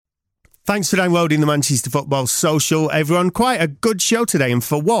Thanks for downloading the Manchester Football Social, everyone. Quite a good show today, and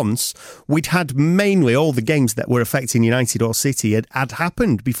for once, we'd had mainly all the games that were affecting United or City had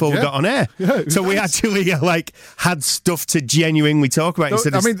happened before we got on air. Yeah, so we actually had stuff to genuinely talk about.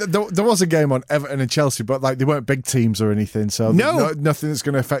 There was a game on Everton and Chelsea, but they weren't big teams or anything, so nothing that's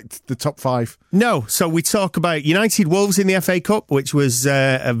going to affect the top five. No, so we talk about United Wolves in the FA Cup, which was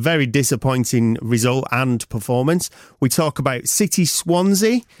a very disappointing result and performance. We talk about City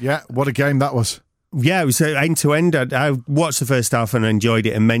Swansea. Yeah, what a game that was. Yeah, it was end to end. I watched the first half and enjoyed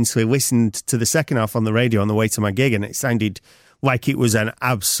it immensely. Listened to the second half on the radio on the way to my gig, and it sounded like it was an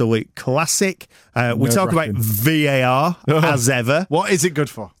absolute classic. We talk about VAR as ever. What is it good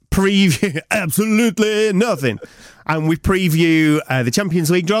for? Preview absolutely nothing. And we preview the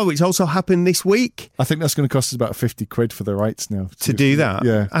Champions League draw, which also happened this week. I think that's going to cost us about 50 quid for the rights now. To do that?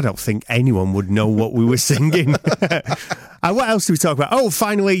 Yeah. I don't think anyone would know what we were singing. What else do we talk about? Oh,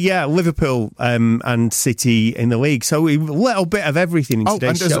 finally, Liverpool and City in the league. So a little bit of everything in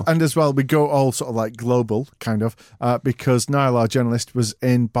today's show. And as well, we go all sort of global, kind of, because Niall, our journalist, was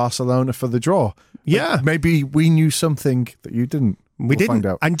in Barcelona for the draw. Yeah. But maybe we knew something that you didn't. We didn't. Find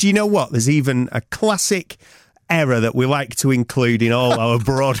out. And do you know what? There's even a classic error that we like to include in all our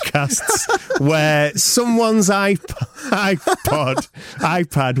broadcasts where someone's iPad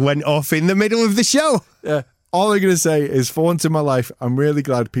went off in the middle of the show. Yeah. All I'm going to say is, for once in my life, I'm really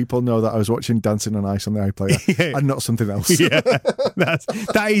glad people know that I was watching Dancing on Ice on the iPlayer and not something else. Yeah,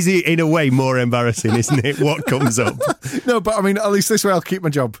 that is in a way more embarrassing, isn't it, what comes up? No, but at least this way I'll keep my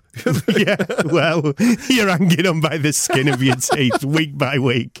job. Yeah, well, you're hanging on by the skin of your teeth week by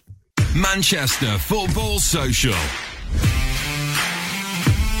week. Manchester Football Social.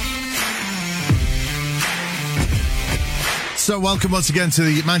 So welcome once again to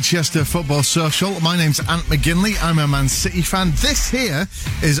the Manchester Football Social. My name's Ant McGinley. I'm a Man City fan. This here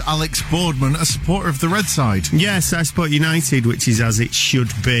is Alex Boardman, a supporter of the Red Side. Yes, I support United, which is as it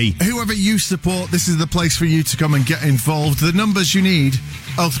should be. Whoever you support, this is the place for you to come and get involved. The numbers you need,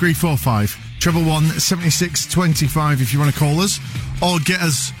 0345 111 76 25 if you want to call us, or get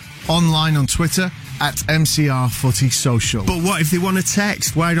us online on Twitter at MCR Footy Social. But what if they want to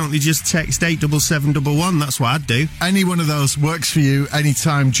text? Why don't they just text 87711? That's what I'd do. Any one of those works for you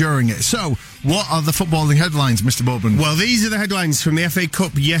anytime during it. So, what are the footballing headlines, Mr. Boardman? Well, these are the headlines from the FA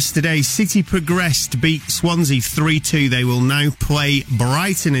Cup yesterday. City progressed, beat Swansea 3-2. They will now play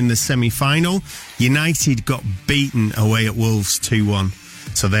Brighton in the semi-final. United got beaten away at Wolves 2-1.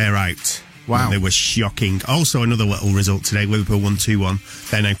 So they're out. Wow. And they were shocking. Also, another little result today. Liverpool won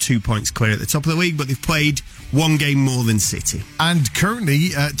 2-1. They're now 2 points clear at the top of the league, but they've played one game more than City. And currently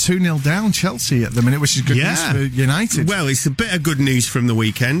 2-0 down Chelsea at the minute, which is good news for United. Well, it's a bit of good news from the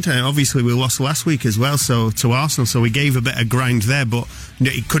weekend. Obviously, we lost last week as well to Arsenal, so we gave a bit of grind there, but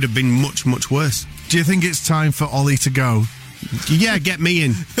it could have been much, much worse. Do you think it's time for Ollie to go? Yeah, get me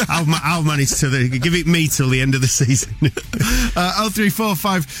in. I'll manage to give it me till the end of the season.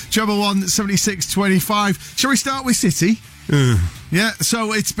 0345 111 76 25. Shall we start with City? Yeah,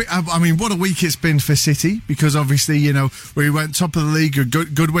 so it's been, what a week it's been for City, because obviously, we went top of the league, a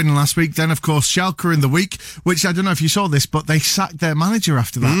good win last week. Then, of course, Schalke in the week, which I don't know if you saw this, but they sacked their manager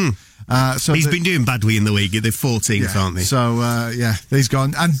after that. So he's been doing badly in the league. They're 14th, aren't they? So, he's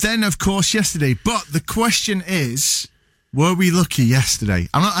gone. And then, of course, yesterday. But the question is, were we lucky yesterday?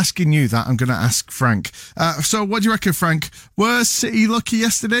 I'm not asking you that. I'm going to ask Frank. So what do you reckon, Frank? Were City lucky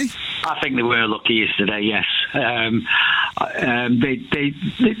yesterday? I think they were lucky yesterday, yes. They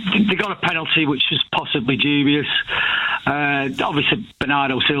got a penalty which was possibly dubious. Obviously,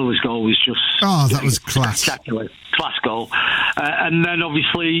 Bernardo Silva's goal was just... Oh, that was class. Spectacular. Class goal. And then,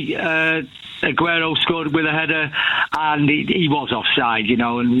 obviously... Aguero scored with a header, and he was offside,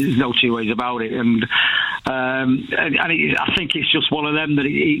 and there's no two ways about it. And I think it's just one of them that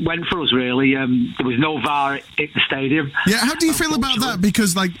it went for us, really. There was no VAR at the stadium. Yeah, how do you feel about that?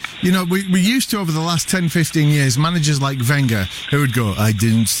 Because, we used to, over the last 10, 15 years, managers like Wenger, who would go, I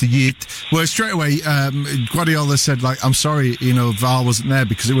didn't see it. Well, straight away, Guardiola said, I'm sorry, VAR wasn't there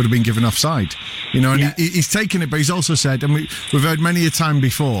because it would have been given offside. He's taken it, but he's also said, and we've heard many a time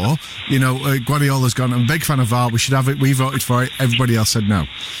before, Guardiola's gone, I'm a big fan of VAR, we should have it, we voted for it, everybody else said no.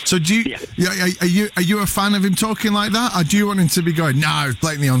 So are you a fan of him talking like that, or do you want him to be going, no, it's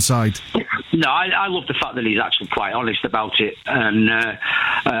blatantly onside? No, I love the fact that he's actually quite honest about it. And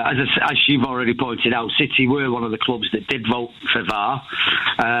as you've already pointed out, City were one of the clubs that did vote for VAR.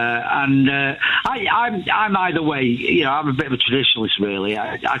 I'm either way. You know, I'm a bit of a traditionalist, really.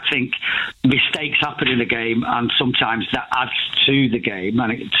 I think mistakes happen in the game, and sometimes that adds to the game,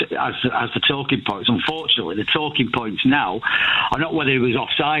 and as the talking points. Unfortunately, the talking points now are not whether he was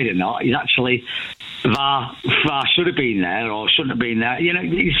offside or not. He's actually VAR should have been there or shouldn't have been there. You know,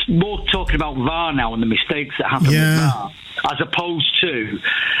 it's more talking about VAR now and the mistakes that happen with VAR, as opposed to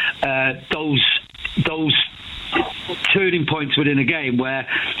those turning points within a game where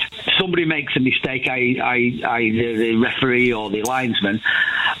somebody makes a mistake, either the referee or the linesman,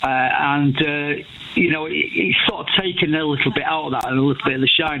 and you know, it's sort of taken a little bit out of that and a little bit of the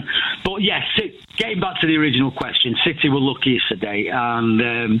shine. But yes, getting back to the original question, City were lucky yesterday,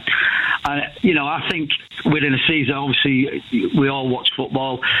 and you know, I think within a season, obviously, we all watch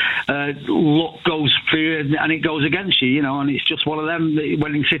football. Luck goes through and it goes against you, you know, and it's just one of them that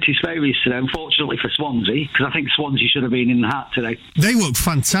went in City's favour yesterday. Unfortunately for Swansea, because I think Swansea should have been in the hat today. They look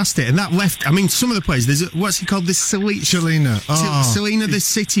fantastic, and that left. I mean, some of the players. There's what's he called? This Selena, the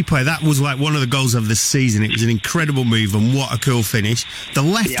City player. That was like one of the goals of the season. It was an incredible move, and what a cool finish. The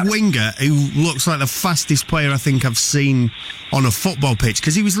left winger, who looks like the fastest player I think I've seen on a football pitch,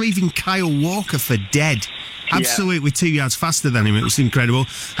 because he was leaving Kyle Walker for dead. Absolutely 2 yards faster than him. It was incredible.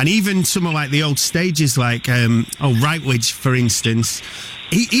 And even some of like the old stages, like Routledge, for instance,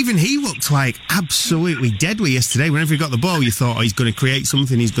 he looked like absolutely deadly yesterday. Whenever he got the ball, you thought, he's going to create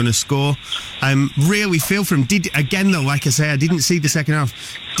something, he's going to score. Really feel for him. Again, though, like I say, I didn't see the second half.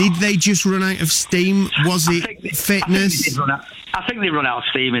 Did they just run out of steam? Was it fitness? I think they run out of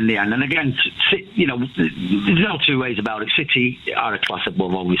steam in the end. And again, you know, there's no two ways about it. City are a class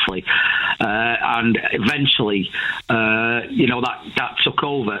above, obviously. And eventually, you know, that took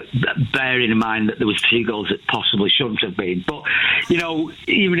over, bearing in mind that there was 2 goals that possibly shouldn't have been. But, you know,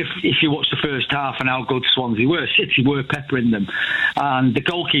 even if you watch the first half and how good Swansea were, City were peppering them. And the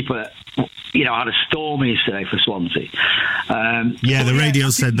goalkeeper, you know, had a storm yesterday for Swansea. The radio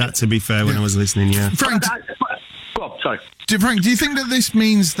said that, to be fair, when I was listening, Frank, go on, sorry. Frank, do you think that this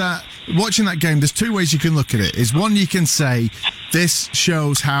means that watching that game, there's 2 ways you can look at it? Is one, you can say this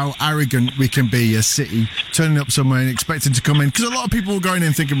shows how arrogant we can be as City, turning up somewhere and expecting to come in, because a lot of people were going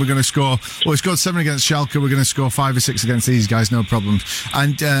in thinking we're going to score, we scored 7 against Schalke, we're going to score 5 or 6 against these guys, no problems.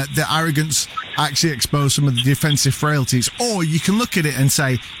 And the arrogance actually exposed some of the defensive frailties. Or you can look at it and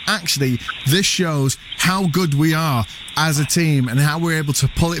say, actually, this shows how good we are as a team and how we're able to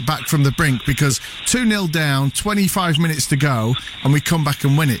pull it back from the brink, because 2-0 down, 25 minutes to go, and we come back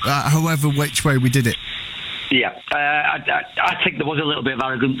and win it, however which way we did it. Yeah, I think there was a little bit of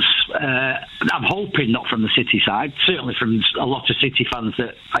arrogance. I'm hoping not from the City side, certainly from a lot of City fans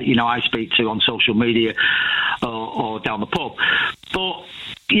that, you know, I speak to on social media or down the pub. But,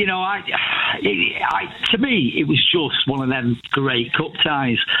 you know, to me, it was just one of them great cup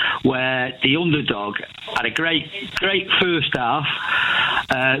ties where the underdog had a great first half,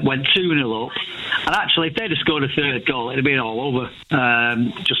 went 2-0 up, and actually, if they'd have scored a third goal, it'd have been all over.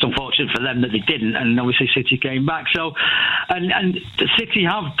 Just unfortunate for them that they didn't, and obviously City came back. So, and City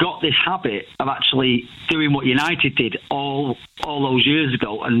have got this habit of actually doing what United did all those years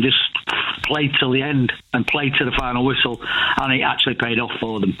ago, and just played till the end and played to the final whistle, and it actually paid off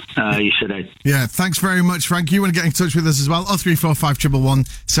for them yesterday. Yeah, thanks very much, Frank. You want to get in touch with us as well? 0345 111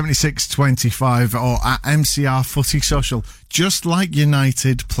 7625 or at MCR Footy Social. Just like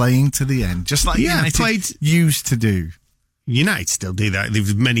United playing to the end, just like United used to do. United still do that.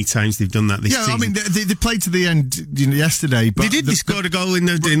 Many times they've done that this season. I mean, they played to the end yesterday. But they scored a goal in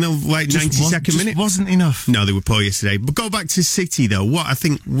the like 92nd minute. Wasn't enough. No, they were poor yesterday. But go back to City, though. What I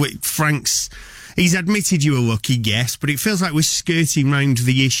think Frank's... He's admitted you were lucky, yes, but it feels like we're skirting round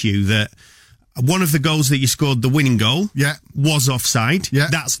the issue that one of the goals that you scored, the winning goal, was offside. Yeah.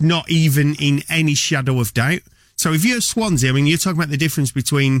 That's not even in any shadow of doubt. So if you're Swansea, I mean, you're talking about the difference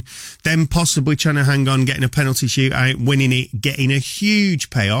between them possibly trying to hang on, getting a penalty shootout, winning it, getting a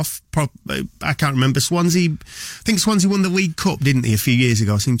huge payoff. I can't remember. I think Swansea won the League Cup, didn't they, a few years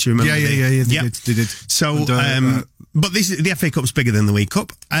ago? I seem to remember. Yeah, they did. So, but the FA Cup's bigger than the League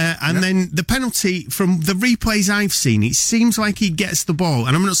Cup. Then the penalty, from the replays I've seen, it seems like he gets the ball,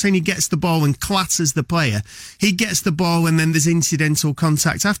 and I'm not saying he gets the ball and clatters the player. He gets the ball and then there's incidental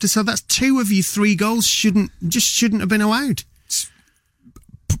contact after. So that's 2 of your 3 goals shouldn't have been allowed.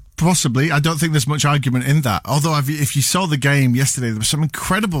 Possibly. I don't think there's much argument in that. Although if you saw the game yesterday, there were some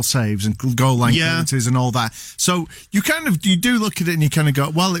incredible saves and goal line clearances and all that. So you do look at it and you kind of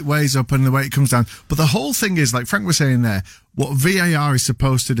go, well, it weighs up and the way it comes down. But the whole thing is, like Frank was saying there, what VAR is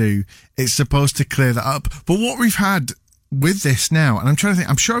supposed to do, it's supposed to clear that up. But what we've had with this now, and I'm trying to think,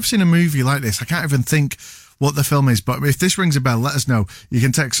 I'm sure I've seen a movie like this. I can't even think what the film is, but if this rings a bell, let us know. You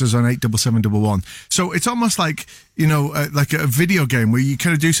can text us on 87711. So it's almost like, like a video game where you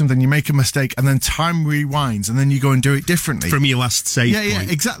kind of do something, you make a mistake, and then time rewinds, and then you go and do it differently. From your last save point. Yeah,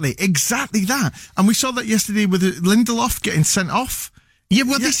 exactly that. And we saw that yesterday with Lindelof getting sent off. Yeah,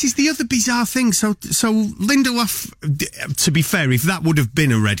 well, this is the other bizarre thing. So Lindelof, to be fair, if that would have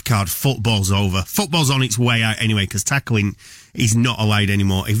been a red card, football's over. Football's on its way out anyway, because tackling is not allowed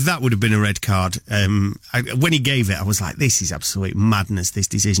anymore. If that would have been a red card, when he gave it, I was like, this is absolute madness, this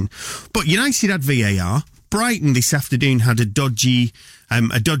decision. But United had VAR. Brighton this afternoon had a dodgy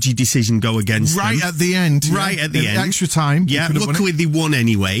decision go against them. At the end. Right at the end. Extra time. Yeah, luckily they won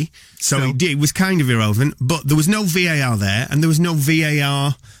anyway. So it was kind of irrelevant. But there was no VAR there, and there was no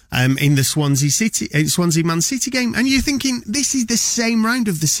VAR in the Swansea Man City game. And you're thinking, this is the same round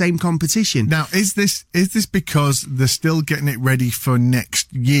of the same competition. Now, is this because they're still getting it ready for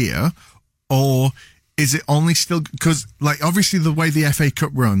next year, or is it only still because, like, obviously the way the FA Cup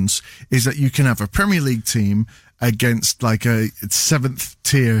runs is that you can have a Premier League team against like a 7th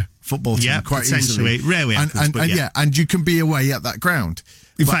tier football team quite easily. It rarely happens, and you can be away at that ground.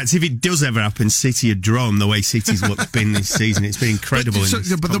 In fact, if it does ever happen, City had drawn the way City's been this season. It's been incredible.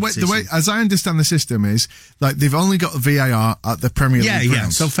 But the way, as I understand the system, is like they've only got VAR at the Premier League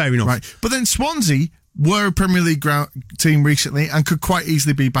grounds. So fair enough. Right, but then Swansea were a Premier League team recently and could quite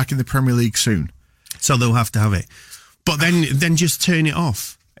easily be back in the Premier League soon. So they'll have to have it. But then just turn it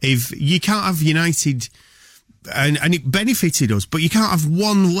off. If you can't have United, and it benefited us, but you can't have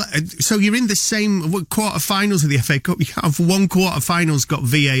one. So you're in the same quarter-finals of the FA Cup. You can't have one quarter-finals got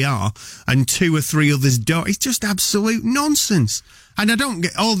VAR and 2 or 3 others don't. It's just absolute nonsense. And I don't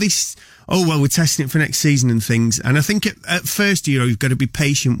get all this, we're testing it for next season and things. And I think at first, you've got to be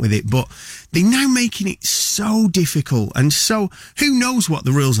patient with it. But they're now making it so difficult. And so who knows what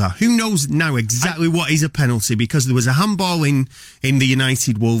the rules are? Who knows now exactly what is a penalty? Because there was a handball in the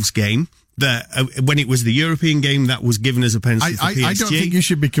United Wolves game that when it was the European game, that was given as a penalty for PSG. I don't think you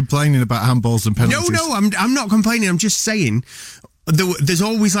should be complaining about handballs and penalties. No, I'm not complaining. I'm just saying there's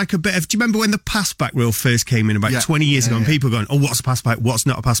always like a bit of... Do you remember when the pass-back rule first came in about 20 years ago and people going, what's a pass-back? What's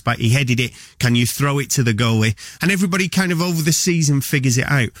not a pass-back? He headed it. Can you throw it to the goalie? And everybody kind of over the season figures it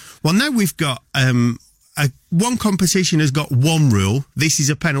out. Well, now we've got... one competition has got one rule. This is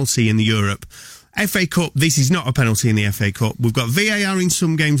a penalty in the Europe. FA Cup, this is not a penalty in the FA Cup. We've got VAR in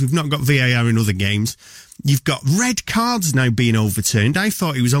some games. We've not got VAR in other games. You've got red cards now being overturned. I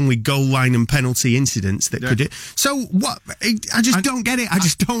thought it was only goal line and penalty incidents that could do. So what? I just don't get it. I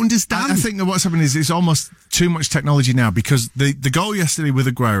just don't understand. I think that what's happening is it's almost too much technology now, because the goal yesterday with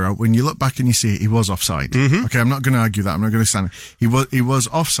Aguero, when you look back and you see it, he was offside. Mm-hmm. Okay, I'm not going to argue that. I'm not going to stand. He was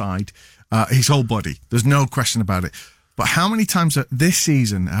offside. His whole body. There's no question about it. But how many times this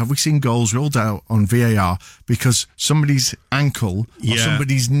season have we seen goals ruled out on VAR because somebody's ankle or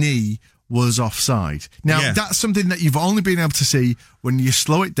somebody's knee was offside? Now, that's something that you've only been able to see when you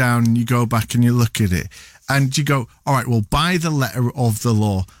slow it down and you go back and you look at it. And you go, all right, well, by the letter of the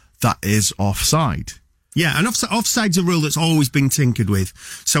law, that is offside. Yeah, and offside's a rule that's always been tinkered with.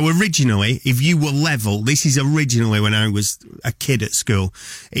 So originally, if you were level, this is originally when I was a kid at school,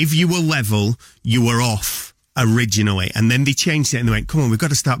 if you were level, you were off. Originally, and then they changed it and they went, come on, we've got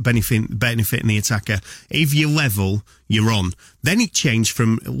to start benefiting the attacker. If you're level, you're on. Then it changed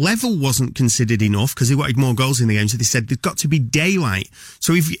from level wasn't considered enough because they wanted more goals in the game, so they said there's got to be daylight.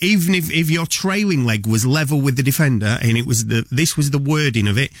 So if your trailing leg was level with the defender, and this was the wording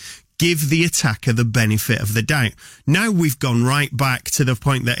of it, give the attacker the benefit of the doubt. Now we've gone right back to the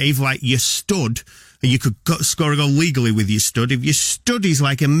point that if you stood, you could score a goal legally with your stud. If your stud is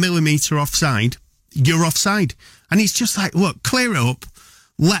like a millimetre offside, you're offside. And it's just like, look, clear it up.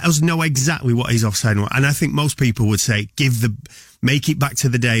 Let us know exactly what is offside. And I think most people would say, make it back to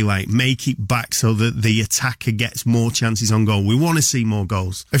the daylight. Make it back so that the attacker gets more chances on goal. We want to see more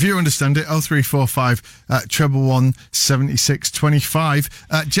goals. If you understand it, 0345 111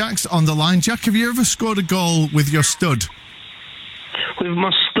 7625. Jack's on the line. Jack, have you ever scored a goal with your stud? With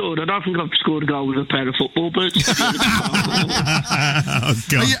my stud, I don't think I've scored a goal with a pair of football boots. Oh,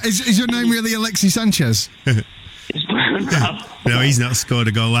 God. Is your name really Alexis Sanchez? No, he's not scored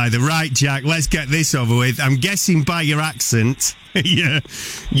a goal either. Right, Jack, let's get this over with. I'm guessing by your accent, you're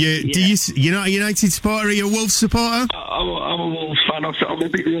not a United supporter, are you a Wolves supporter? I'm a Wolves fan and I'm a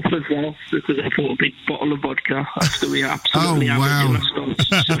bit rough as well because I bought a big bottle of vodka after we absolutely hammered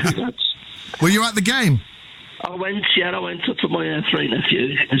last night. Were you at the game? I went. I took my 3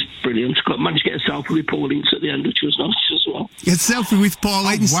 nephews. It was brilliant. Managed to get a selfie with Paul Ince at the end, which was nice as well. You had a selfie with Paul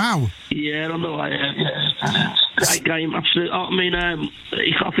Ince? Wow. Yeah, on the way. Yeah. Great game, absolutely. I mean, I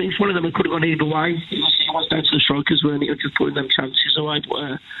think it's one of them that could have gone either way. It was down to the strikers, weren't it? It was just putting them chances away.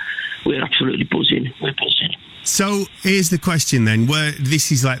 But we're absolutely buzzing. We're buzzing. So here's the question then, where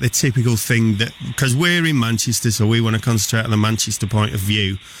this is like the typical thing that, because we're in Manchester, so we want to concentrate on the Manchester point of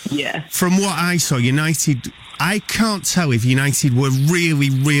view. Yeah. From what I saw, United, I can't tell if United were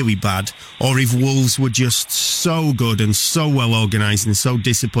really, really bad or if Wolves were just so good and so well organised and so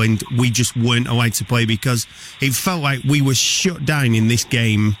disciplined, we just weren't allowed to play because it felt like we were shut down in this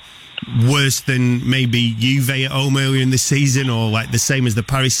game worse than maybe Juve at home earlier in the season or like the same as the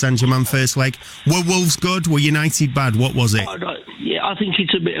Paris Saint-Germain first leg. Were Wolves good? Were United bad? What was it? Yeah, I think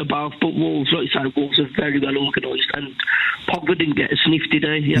it's a bit of both, but Wolves, like you said, Wolves are very well organised and Pogba didn't get a sniff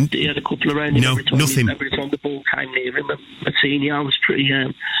today. He had a couple around him every time the ball came near him. Matinho was pretty...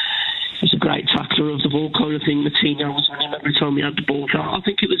 he was a great tackler of the ball kind of thing. Matinho was on him every time he had the ball. So I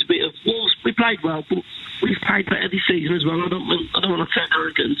think it was a bit of Wolves. We played well, but we've played better this season as well. I don't want to take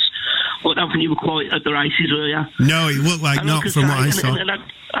arrogance. I don't think you were quite at the races, were you? No, it looked like not from what I saw.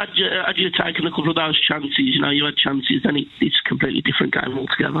 Had you taken a couple of those chances, you had chances, then it's a completely different game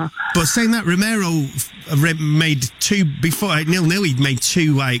altogether. But saying that, Romero made 2 before 0-0. He'd made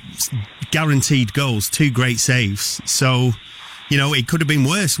 2 guaranteed goals, 2 great saves. So, it could have been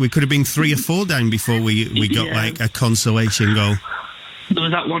worse. We could have been 3 or 4 down before we got a consolation goal. There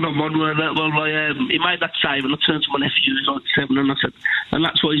was that one-on-one where he made that save, and I turned to my nephew, who's like 7, and I said, and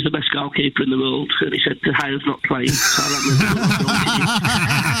that's why he's the best goalkeeper in the world. And he said, De Gea's not playing. So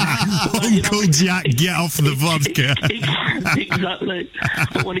Uncle Jack, get off the vodka. Exactly.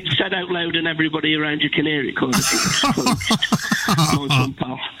 But when it's said out loud and everybody around you can hear it, kind of thing. Nice one,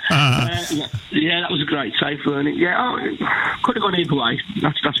 pal. Yeah, that was a great save, wasn't it? Yeah, could have gone either way.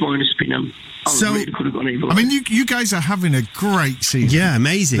 That's my honest opinion. Really could have gone either way. I mean, you guys are having a great season. Yeah,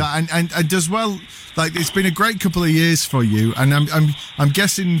 amazing. And as well, it's been a great couple of years for you. And I'm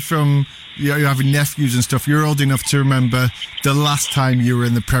guessing from you having nephews and stuff, you're old enough to remember the last time you were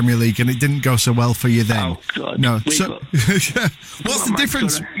in the Premier League and it didn't go so well for you then. Oh God! No. What's the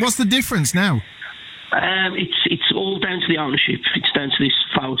difference? What's the difference now? It's all down to the ownership. It's down to this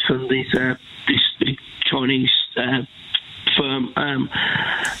Fountain, this Chinese firm.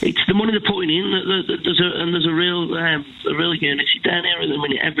 It's the money they're putting in. There's a real unity down here at the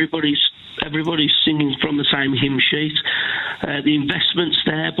minute. Everybody's singing from the same hymn sheet. The investment's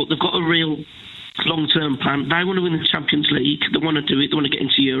there, but they've got a real long-term plan. They want to win the Champions League. They want to do it. They want to get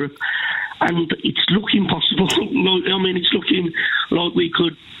into Europe. And it's looking possible. It's looking like we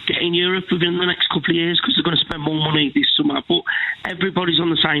could get in Europe within the next couple of years because they're going to spend more money this summer. But everybody's on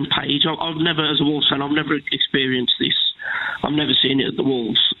the same page. I've never, as a Wolves fan, I've never experienced this. I've never seen it at the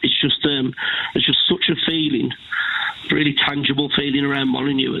Wolves. It's just such a feeling, really tangible feeling around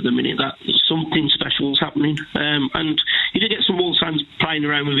Molineux at the minute that something special is happening. And you do get some Wolves fans playing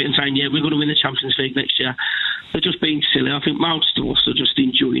around with it and saying, yeah, we're going to win the Champions League next year. They're just being silly. I think most of us are just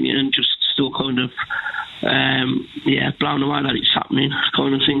enjoying it and just still kind of blown away that it's happening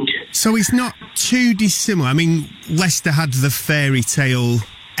kind of thing. So it's not too dissimilar. I mean, Leicester had the fairy tale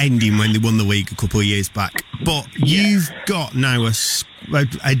ending when they won the league a couple of years back, but you've got now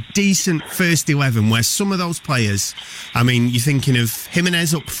a decent first 11 where some of those players, I mean, you're thinking of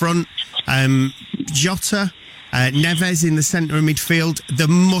Jimenez up front, Jota, Neves in the centre of midfield. There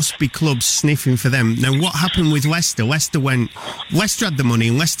must be clubs sniffing for them. Now, what happened with Leicester? Leicester had the money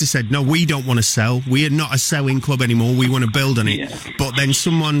and Leicester said, no, we don't want to sell. We are not a selling club anymore. We want to build on it. Yeah. But then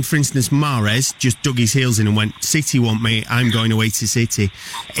someone, for instance, Mahrez, just dug his heels in and went, City want me, I'm going away to City.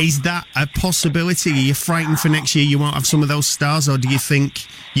 Is that a possibility? Are you frightened for next year you won't have some of those stars, or do you think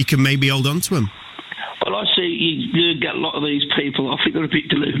you can maybe hold on to them? Well, I see you get a lot of these people. I think they're a bit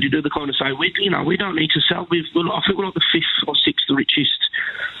deluded. They're the kind of say, we don't need to sell. I think we're like the 5th or 6th richest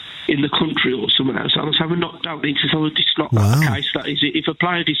in the country or something else. So we don't need to sell. It's not the case. That is it. If a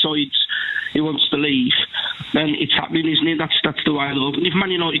player decides he wants to leave, then it's happening, isn't it? That's the way I love. And if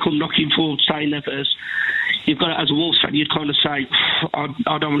Man United come knocking forward, saying Neves, you've got it as a Wolves fan. You'd kind of say,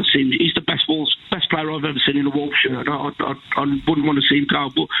 I don't want to see him. He's the best player I've ever seen in a Wolves shirt. I wouldn't want to see him go.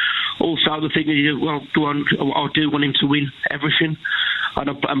 But also the thing is, I do want him to win everything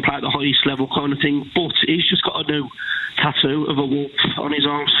and play at the highest level kind of thing. But he's just got to know tattoo of a wolf on his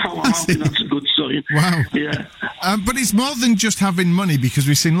arm, so I'm hoping that's a good sign. Wow. Yeah. But it's more than just having money, because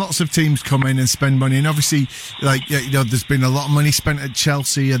we've seen lots of teams come in and spend money, and obviously, like, you know, there's been a lot of money spent at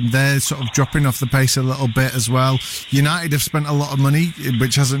Chelsea, and they're sort of dropping off the pace a little bit as well. United have spent a lot of money,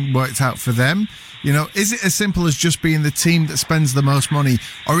 which hasn't worked out for them. You know, is it as simple as just being the team that spends the most money,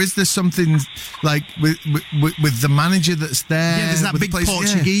 or is there something like with the manager that's there? Yeah, there's that big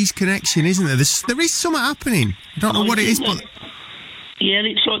Portuguese connection, isn't there? There is something happening. I don't know what it is, but... Yeah,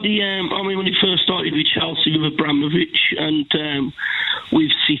 it's like when it first started with Chelsea with Abramovich and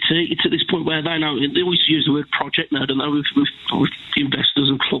with City, it's at this point where they always use the word project now, don't they, with investors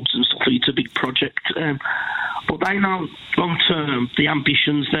and clubs and stuff. It's a big project. But they know long term the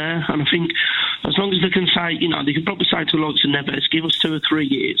ambition's there, and I think as long as they can say, you know, they could probably say to the likes of Neves, give us 2 or 3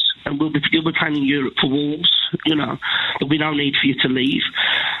 years and you'll be playing in Europe for Wolves, you know, there'll be no need for you to leave.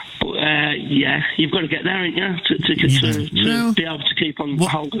 But yeah, you've got to get there, ain't you, to be able to keep on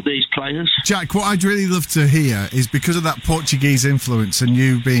hold of these players. Jack, what I'd really love to hear is, because of that Portuguese influence and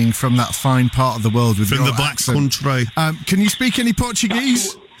you being from that fine part of the world with from your the Black accent, Country, can you speak any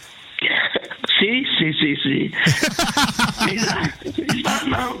Portuguese? Sí.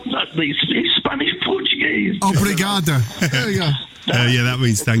 It's Spanish, Portuguese. Obrigado. There you go. Yeah, that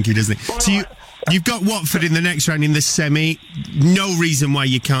means thank you, doesn't it? So you've got Watford in the next round in the semi. No reason why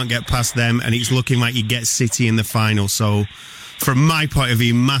you can't get past them, and it's looking like you get City in the final. So, from my point of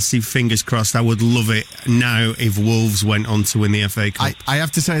view, massive fingers crossed. I would love it now if Wolves went on to win the FA Cup. I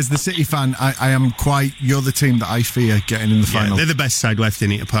have to say, as the City fan, I am you're the team that I fear getting in the final. They're the best side left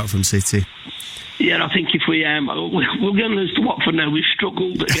in it, apart from City. Yeah, I think if we're going to lose to Watford now. We've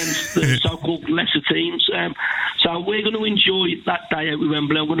struggled against the so-called lesser teams, so we're going to enjoy that day out with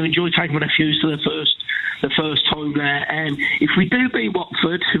Wembley. I'm going to enjoy taking my nephews to the first time there. If we do beat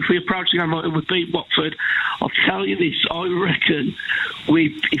Watford, if we approach the game and we beat Watford, I'll tell you this: I reckon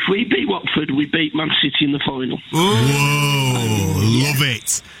if we beat Watford, we beat Man City in the final. Whoa, love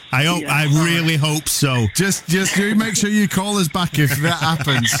it. I really hope so. Just you make sure you call us back if that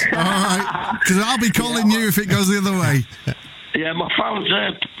happens. All right, because I'll be calling you if it goes the other way. Yeah, my phone's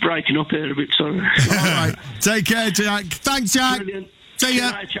breaking up here a bit, sorry. All right, take care, Jack. Thanks, Jack. Brilliant. See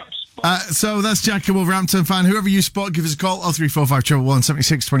ya. Good night, chaps. So that's Jack, a Wolverhampton fan. Whoever you spot, give us a call, 0345 111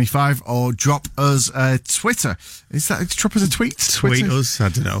 7625, or drop us a Twitter. Drop us a tweet? Tweet us, I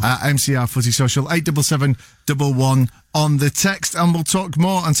don't know. MCR Footy Social, 87711 on the text, and we'll talk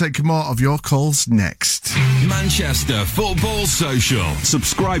more and take more of your calls next. Manchester Football Social.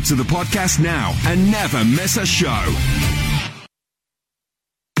 Subscribe to the podcast now and never miss a show.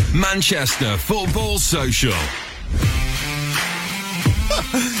 Manchester Football Social.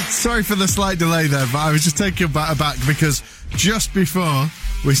 Sorry for the slight delay there, but I was just taking aback because just before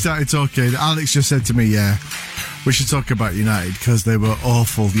we started talking, Alex just said to me, yeah, we should talk about United because they were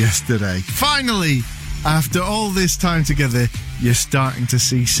awful yesterday. Finally, after all this time together, you're starting to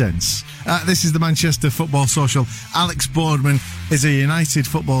see sense. This is the Manchester Football Social. Alex Boardman is a United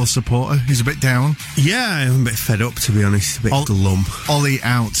football supporter. He's a bit down. Yeah, I'm a bit fed up, to be honest. A bit glum. Ollie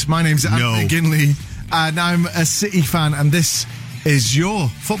out. My name's Anthony Ginley, and I'm a City fan, and this is your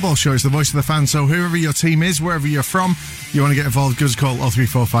football show. It's the voice of the fan. So whoever your team is, wherever you're from, you want to get involved, give us a call,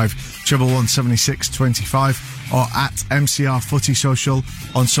 0345 111 7625, or at MCR Footy Social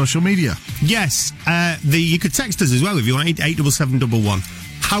on social media. Yes, you could text us as well if you want, 87711.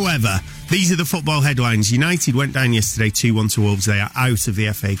 However, these are the football headlines. United went down yesterday 2-1 to Wolves. They are out of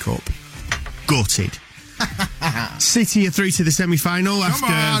the FA Cup. Gutted. City are through to the semi-final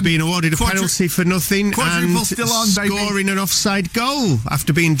after being awarded a penalty for nothing and scoring an offside goal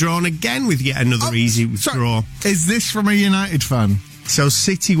after being drawn again with yet another easy draw. Is this from a United fan? So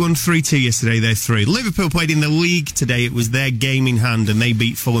City won 3-2 yesterday, they're through. Liverpool played in the league today. It was their game in hand and they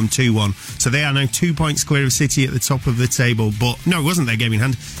beat Fulham 2-1. So they are now 2 points clear of City at the top of the table. But no, it wasn't their game in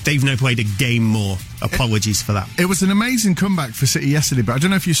hand. They've now played a game more. Apologies for that. It was an amazing comeback for City yesterday, but I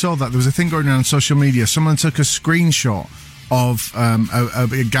don't know if you saw that. There was a thing going around on social media. Someone took a screenshot of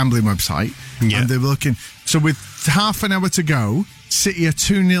a gambling website and they were looking. So with half an hour to go, City are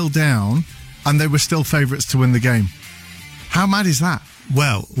 2-0 down and they were still favourites to win the game. How mad is that?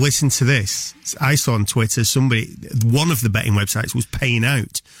 Well, listen to this. I saw on Twitter one of the betting websites was paying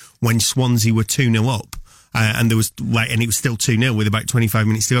out when Swansea were 2-0 up. And it was still 2-0 with about 25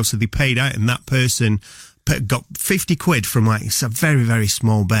 minutes to go. So they paid out, and that person got 50 quid from it's a very, very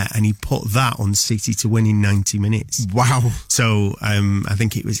small bet, and he put that on City to win in 90 minutes. Wow. So I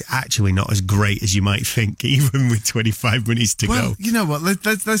think it was actually not as great as you might think, even with 25 minutes to go. You know what?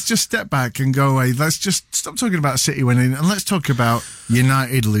 Let's just step back and go away. Let's just stop talking about City winning and let's talk about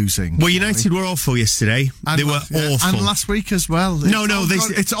United losing. Well, United were awful yesterday. They were awful. And last week as well.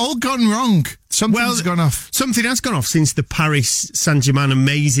 It's all gone wrong. Something's gone off. Something has gone off since the Paris Saint-Germain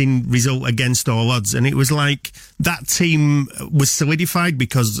amazing result against all odds. And it was like that team was solidified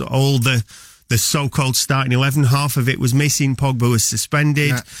because all the so-called starting 11, half of it was missing. Pogba was suspended.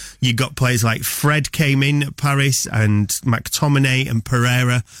 Yeah. You got players like Fred came in at Paris, and McTominay and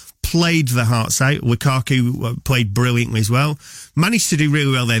Pereira played the hearts out. Lukaku played brilliantly as well. Managed to do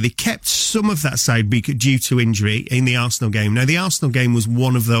really well there. They kept some of that side due to injury in the Arsenal game. Now, the Arsenal game was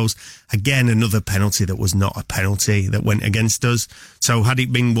one of those, again, another penalty that was not a penalty that went against us. So had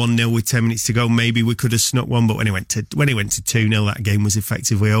it been 1-0 with 10 minutes to go, maybe we could have snuck one. But when it went to 2-0, that game was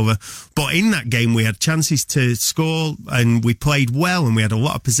effectively over. But in that game, we had chances to score and we played well and we had a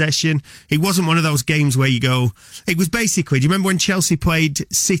lot of possession. It wasn't one of those games where you go... It was basically... Do you remember when Chelsea played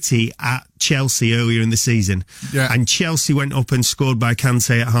City at Chelsea earlier in the season? Yeah. And Chelsea went up and scored by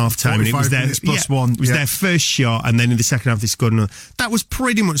Kante at half-time. And it was their one. It was their first shot, and then in the second half they scored another. That was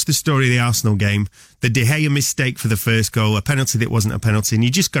pretty much the story of the Arsenal game. The De Gea mistake for the first goal, a penalty that wasn't a penalty, and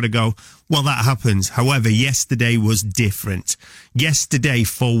you just got to go, well, that happens. However, yesterday was different. Yesterday,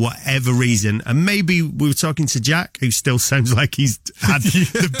 for whatever reason, and maybe we were talking to Jack, who still sounds like he's had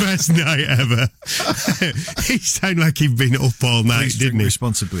the best night ever. He sounded like he'd been up all night, didn't he?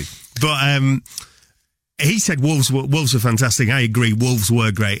 Responsibly. But he said Wolves were fantastic. I agree, Wolves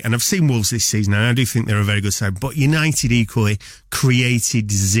were great. And I've seen Wolves this season, and I do think they're a very good side. But United equally created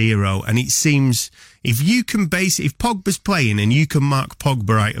zero. And it seems, if Pogba's playing and you can mark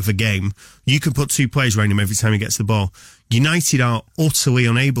Pogba out of a game, you can put two players around him every time he gets the ball. United are utterly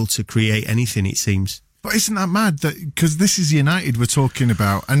unable to create anything, it seems. But isn't that mad? Because this is United we're talking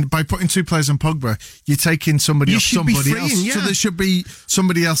about, and by putting two players on Pogba, you're taking somebody off somebody else. Yeah. So there should be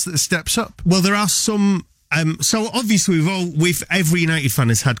somebody else that steps up. Well, there are some. So obviously, every United fan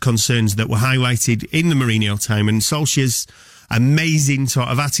has had concerns that were highlighted in the Mourinho time, and Solskjaer's amazing sort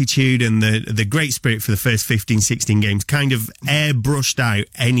of attitude and the great spirit for the first 15, 16 games kind of airbrushed out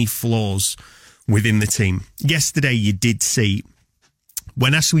any flaws within the team. Yesterday, you did see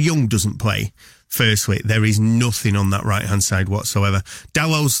when Ashley Young doesn't play. Firstly, there is nothing on that right-hand side whatsoever.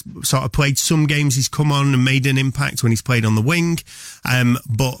 Dalot's sort of played some games. He's come on and made an impact when he's played on the wing.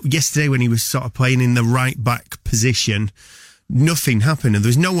 But yesterday when he was sort of playing in the right-back position, nothing happened. And there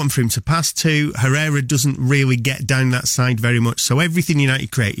was no one for him to pass to. Herrera doesn't really get down that side very much. So everything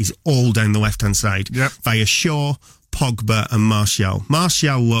United create is all down the left-hand side via Shaw, Pogba and Martial.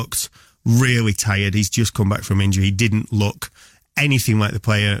 Martial looked really tired. He's just come back from injury. He didn't look anything like the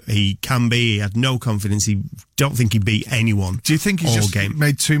player he can be. He had no confidence. He don't think he beat anyone. Do you think he's just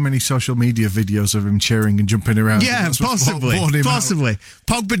made too many social media videos of him cheering and jumping around? Yeah, possibly.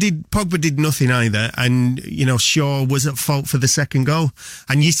 Pogba did nothing either, and Shaw was at fault for the second goal.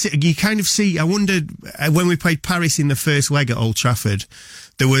 And you kind of see. I wondered when we played Paris in the first leg at Old Trafford.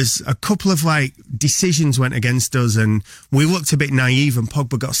 There was a couple of decisions went against us and we looked a bit naive and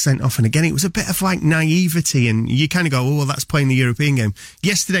Pogba got sent off. And again, it was a bit of naivety and you kind of go, oh, well, that's playing the European game.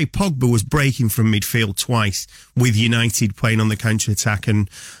 Yesterday, Pogba was breaking from midfield twice with United playing on the counter-attack and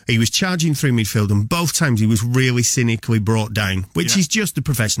he was charging through midfield and both times he was really cynically brought down, which is just a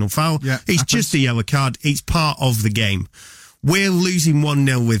professional foul. Yeah, it's just a yellow card. It's part of the game. We're losing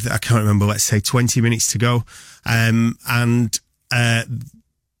 1-0 with, I can't remember, let's say 20 minutes to go.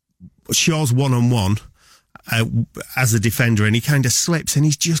 Shaw's one-on-one as a defender and he kind of slips and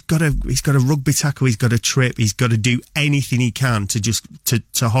he's got a rugby tackle, he's got a trip, he's got to do anything he can to just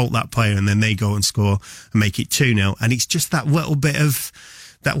to halt that player and then they go and score and make it 2-0 and it's just that little bit of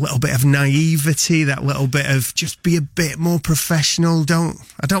naivety, that little bit of just be a bit more professional.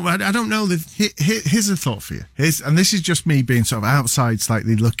 I don't know. Here's a thought for you. And this is just me being sort of outside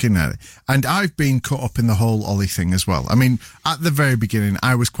slightly looking at it. And I've been caught up in the whole Ollie thing as well. I mean, at the very beginning,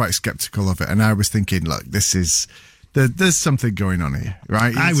 I was quite sceptical of it. And I was thinking, look, there's something going on here,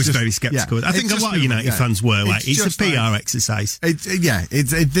 right? I was very sceptical. I think a lot of United fans were it's a PR exercise.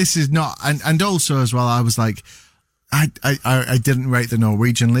 This is not. And also as well, I was like, I didn't rate the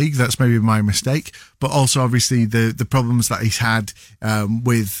Norwegian league. That's maybe my mistake. But also, obviously, the problems that he's had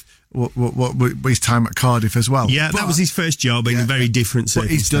with his time at Cardiff as well. Yeah, that was his first job in a very different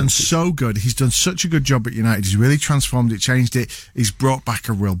circumstances. But he's done so good. He's done such a good job at United. He's really transformed it, changed it. He's brought back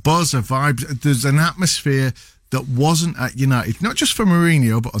a real buzz, a vibe. There's an atmosphere that wasn't at United, not just for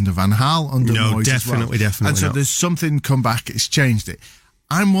Mourinho, but under Van Gaal, under Moyes definitely, as well. definitely. And so not. there's something come back, it's changed it.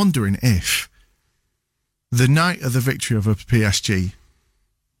 I'm wondering if the night of the victory over PSG,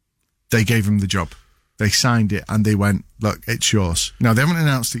 they gave him the job. They signed it and they went, look, it's yours. Now, they haven't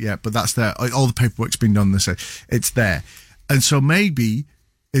announced it yet, but that's there. All the paperwork's been done. They say it's there. And so maybe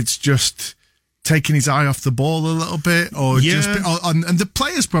it's just taking his eye off the ball a little bit, or and the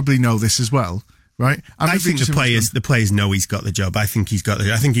players probably know this as well, right? I think the players know he's got the job. I think he got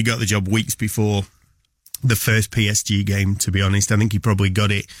the job weeks before the first PSG game, to be honest. I think he probably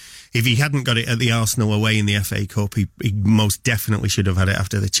got it. If he hadn't got it at the Arsenal away in the FA Cup, he most definitely should have had it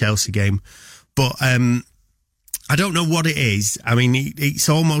after the Chelsea game. But I don't know what it is. I mean, it's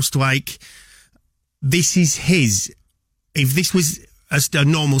almost like this is his. If this was a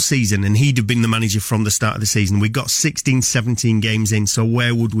normal season and he'd have been the manager from the start of the season, we got 16, 17 games in, so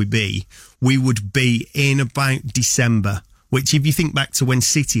where would we be? We would be in about December, which if you think back to when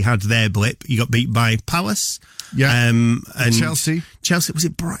City had their blip, you got beat by Palace. Yeah. And Chelsea, was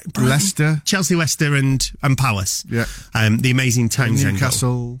it Brighton? Leicester? Chelsea, Leicester and Palace. Yeah. The amazing times.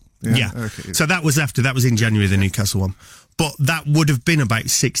 Newcastle. Yeah. Okay. So that was in January, the Newcastle one. But that would have been about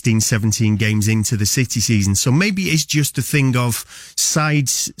 16, 17 games into the City season. So maybe it's just a thing of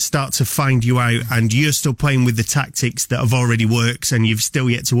sides start to find you out and you're still playing with the tactics that have already worked and you've still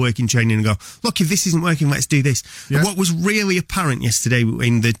yet to work in training and go, look, if this isn't working, let's do this. Yeah. And what was really apparent yesterday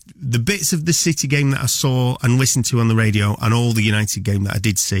in the bits of the City game that I saw and listened to on the radio and all the United game that I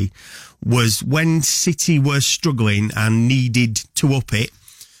did see was when City were struggling and needed to up it,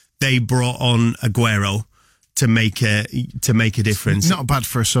 they brought on Aguero to make a difference. Not bad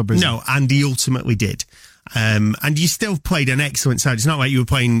for a sub, is it? No, and he ultimately did. And you still played an excellent side. It's not like you were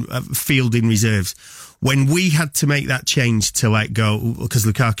playing field in reserves. When we had to make that change to let go, because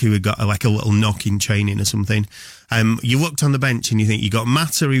Lukaku had got a little knock in training or something, you looked on the bench and you think you got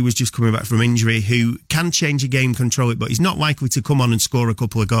Mata, who was just coming back from injury, who can change a game, control it, but he's not likely to come on and score a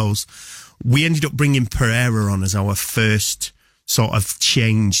couple of goals. We ended up bringing Pereira on as our first sort of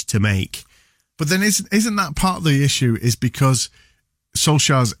change to make. But then isn't that part of the issue is because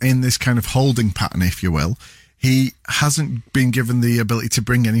Solskjaer's in this kind of holding pattern, if you will. He hasn't been given the ability to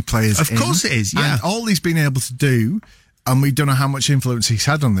bring any players in. Of course it is, yeah. And all he's been able to do, and we don't know how much influence he's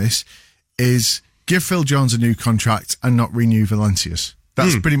had on this, is give Phil Jones a new contract and not renew Valencia's.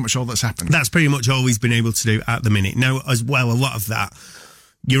 That's pretty much all that's happened. That's pretty much all he's been able to do at the minute. Now, as well, a lot of that,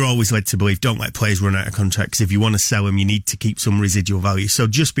 you're always led to believe, don't let players run out of contracts. If you want to sell them, you need to keep some residual value. So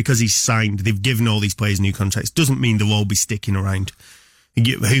just because he's signed, they've given all these players new contracts, doesn't mean they'll all be sticking around.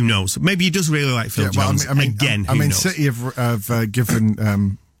 Who knows? Maybe he does really like Phil Jones. Who knows? City have given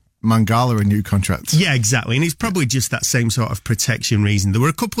Mangala a new contract. Yeah, exactly. And it's probably just that same sort of protection reason. There were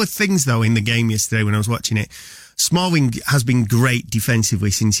a couple of things, though, in the game yesterday when I was watching it. Smalling has been great defensively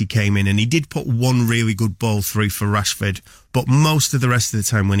since he came in, and he did put one really good ball through for Rashford, but most of the rest of the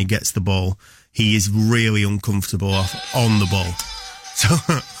time when he gets the ball, he is really uncomfortable on the ball. So,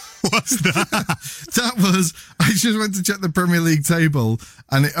 what's that? That was, I just went to check the Premier League table,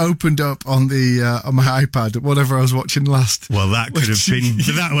 and it opened up on the on my iPad, whatever I was watching last. Well, that could have been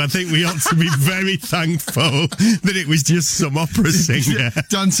that. I think we ought to be very thankful that it was just some opera singer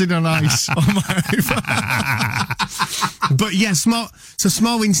dancing on ice on my iPad. But yeah,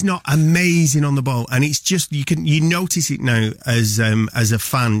 Smalling's not amazing on the ball, and it's just you notice it now as a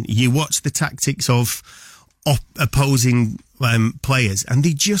fan. You watch the tactics of opposing players, and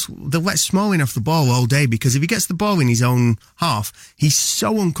they let Smalling off the ball all day, because if he gets the ball in his own half, he's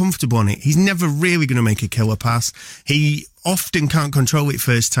so uncomfortable on it. He's never really going to make a killer pass. He often can't control it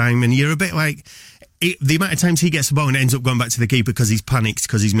first time, and you're a bit like, the amount of times he gets the ball and ends up going back to the keeper because he's panicked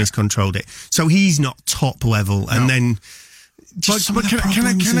because he's miscontrolled it. So he's not top level. And then, but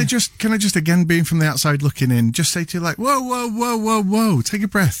can I just again, being from the outside looking in, just say to you, like, whoa, take a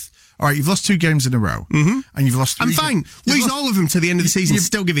breath. All right, you've lost 2 games in a row, and you've lost 3. I'm fine. Lose all of them to the end of the season.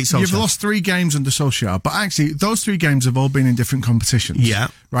 Still give it Solskjaer. You've lost 3 games under Solskjaer, but actually, those 3 games have all been in different competitions. Yeah.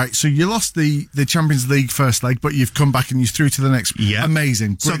 Right. So you lost the Champions League first leg, but you've come back and you're through to the next. Yeah.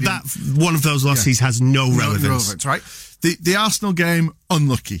 Amazing. Brilliant. So that one of those losses has no relevance. Right. The Arsenal game,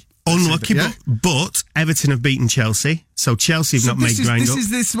 unlucky. Unlucky, but Everton have beaten Chelsea, so Chelsea have not made ground up.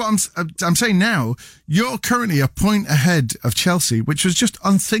 This is what I'm saying now. You're currently a point ahead of Chelsea, which was just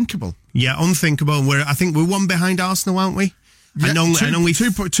unthinkable. Yeah, unthinkable. I think we're 1 behind Arsenal, aren't we? Yeah, and only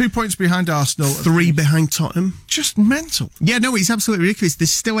 2 points behind Arsenal. 3 behind Tottenham. Just mental. Yeah, no, it's absolutely ridiculous.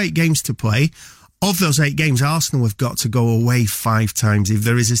 There's still 8 games to play. Of those 8 games, Arsenal have got to go away 5 times. If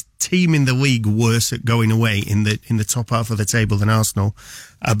there is a team in the league worse at going away in the top half of the table than Arsenal,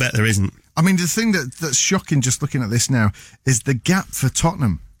 I bet there isn't. I mean, the thing that's shocking just looking at this now is the gap for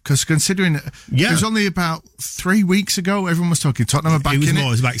Tottenham. Because considering it was only about 3 weeks ago, everyone was talking Tottenham are back in it. It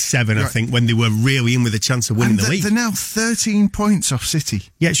was about 7, I think, when they were really in with a chance of winning the league. They're now 13 points off City.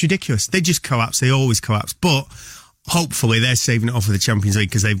 Yeah, it's ridiculous. They just collapse. They always collapse. But hopefully they're saving it off for the Champions League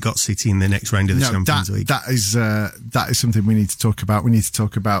because they've got City in the next round of the Champions League. That is something we need to talk about. We need to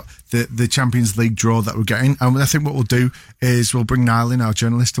talk about the Champions League draw that we're getting. And I think what we'll do is we'll bring Niall in, our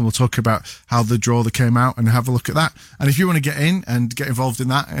journalist, and we'll talk about how the draw that came out and have a look at that. And if you want to get in and get involved in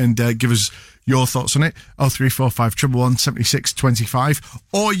that and give us your thoughts on it, 0345 111 76 25,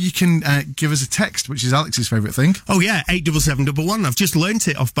 or you can give us a text, which is Alex's favourite thing. Oh yeah, 87711. I've just learnt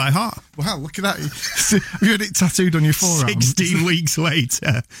it off by heart. Wow, look at that. Have you had it tattooed on your forearm? 16 weeks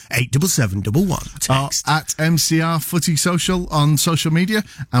later. 87711. Text. At MCR Footy Social on social media,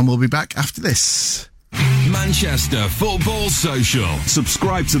 and we'll be back after this. Manchester Football Social.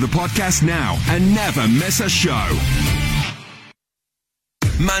 Subscribe to the podcast now and never miss a show.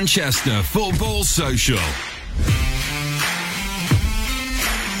 Manchester Football Social.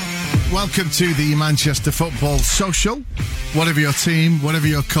 Welcome to the Manchester Football Social. Whatever your team, whatever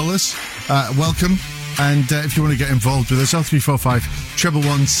your colours, welcome. And if you want to get involved with us, 0345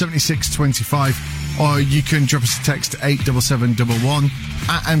 111 76 25, or you can drop us a text to 87711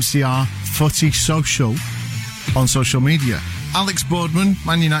 at MCR Footy Social on social media. Alex Boardman,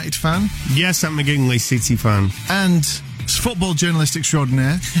 Man United fan. Yes, I'm a McGinley City fan. And football journalist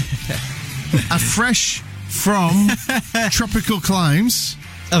extraordinaire. Fresh from tropical climes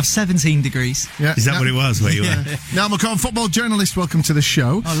of 17 degrees. Yeah. Is that what it was where you were? Now, McCall, football journalist, welcome to the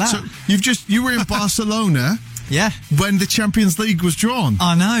show. Oh, so you were in Barcelona. Yeah. When the Champions League was drawn.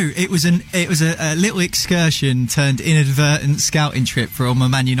 I know. It was a little excursion turned inadvertent scouting trip for all my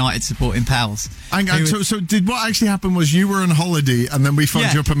Man United supporting pals. So did what actually happen was you were on holiday and then we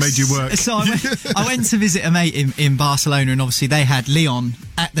phoned you up and made you work? So I went to visit a mate in Barcelona, and obviously they had Lyon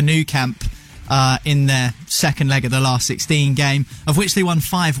at the Nou Camp in their second leg of the last 16 game, of which they won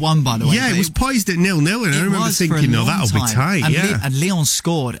 5-1, by the way. Yeah, it was poised at 0-0, and I remember thinking, that'll be tight. And Lyon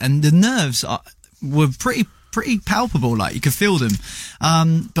scored, and the nerves were pretty palpable, like you could feel them.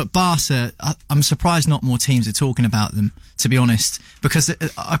 But Barca, I'm surprised not more teams are talking about them, to be honest, because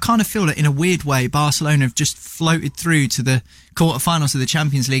I kind of feel that in a weird way Barcelona have just floated through to the quarterfinals of the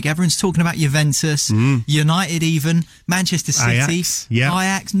Champions League. Everyone's talking about Juventus, United, even Manchester City,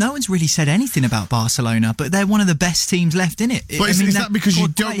 Ajax. No one's really said anything about Barcelona, but they're one of the best teams left in it. But is that because you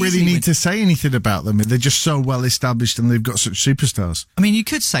don't really need to say anything about them? They're just so well established and they've got such superstars. I mean, you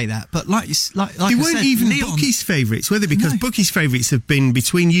could say that, but like they weren't even bookies' favourites, were they? Because bookies' favourites have been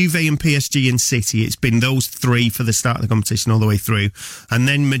between Juve and PSG and City. It's been those three for the start of the competition all the way through, and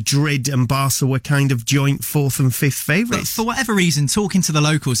then Madrid and Barca were kind of joint 4th and 5th favourites. But for whatever reason, talking to the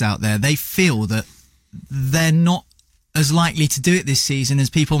locals out there, they feel that they're not as likely to do it this season as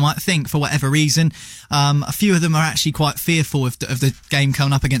people might think, for whatever reason. A few of them are actually quite fearful of the game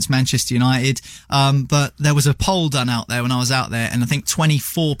coming up against Manchester United. But there was a poll done out there when I was out there, and I think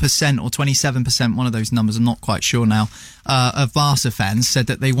 24% or 27%, one of those numbers, I'm not quite sure now, of Barca fans said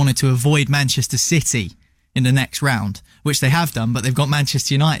that they wanted to avoid Manchester City in the next round, which they have done, but they've got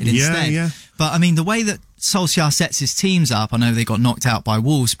Manchester United instead. Yeah. But I mean, the way that Solskjaer sets his teams up, I know they got knocked out by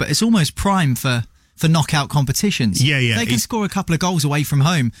Wolves, but it's almost prime for knockout competitions. Yeah. They can score a couple of goals away from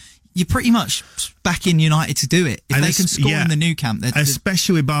home. You're pretty much backing United to do it. If they can score in the Nou Camp.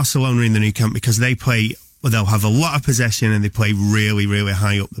 Especially Barcelona in the Nou Camp, because they'll have a lot of possession and they play really, really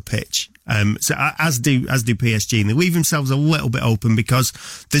high up the pitch. So as do PSG, and they leave themselves a little bit open because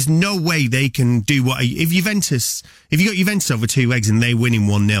there's no way they can do what if you got Juventus over 2 legs and they're winning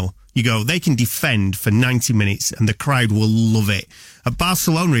 1-0. They can defend for 90 minutes and the crowd will love it. At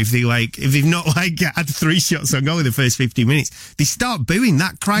Barcelona, if they've not had 3 shots on goal in the first 15 minutes, they start booing.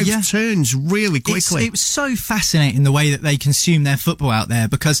 That crowd turns really quickly. It was so fascinating the way that they consume their football out there,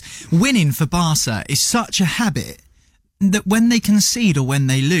 because winning for Barca is such a habit that when they concede or when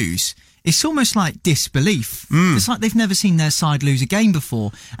they lose, it's almost like disbelief. It's like they've never seen their side lose a game before.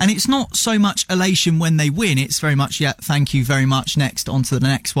 And it's not so much elation when they win. It's very much, thank you very much, next, on to the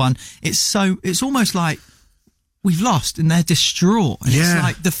next one. It's almost like we've lost and they're distraught. And it's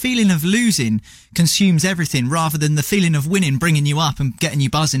like the feeling of losing consumes everything rather than the feeling of winning bringing you up and getting you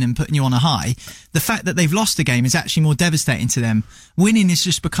buzzing and putting you on a high. The fact that they've lost a game is actually more devastating to them. Winning has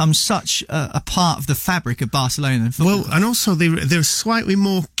just become such a part of the fabric of Barcelona football. Well, and also they're slightly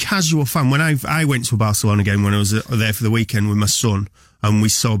more casual fan. When I went to a Barcelona game when I was there for the weekend with my son, and we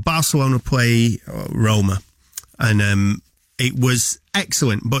saw Barcelona play Roma, and it was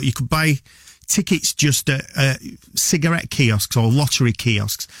excellent, but you could buy tickets just at cigarette kiosks or lottery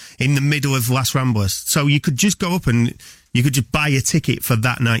kiosks in the middle of Las Ramblas. So you could just go up and you could just buy a ticket for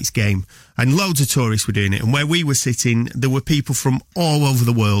that night's game. And loads of tourists were doing it. And where we were sitting, there were people from all over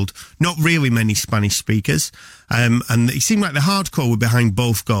the world, not really many Spanish speakers. And it seemed like the hardcore were behind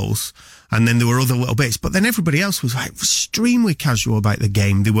both goals. And then there were other little bits. But then everybody else was like extremely casual about the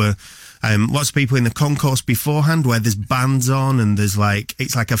game. There were lots of people in the concourse beforehand where there's bands on and there's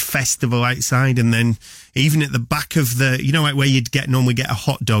it's like a festival outside. And then even at the back of like where you'd normally get a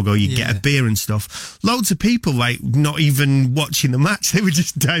hot dog or you'd get a beer and stuff, loads of people not even watching the match. They were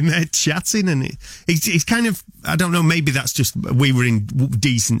just down there chatting. And it's kind of, I don't know, maybe that's just, we were in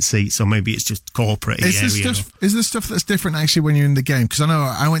decent seats or maybe it's just corporate. Is there stuff that's different actually when you're in the game? Because I know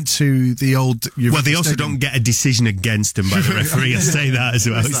I went to the old Juventus Well, they also Stadium. don't get a decision against them by the referee. I say that as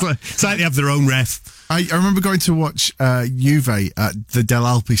well. It's like they have their own ref. I remember going to watch Juve at the Del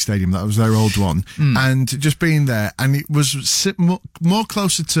Alpi Stadium. That was their old one. And just being there, and it was more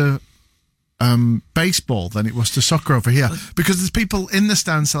closer to baseball than it was to soccer over here, because there's people in the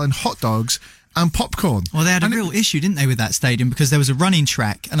stand selling hot dogs and popcorn. Well, they had a real issue, didn't they, with that stadium, because there was a running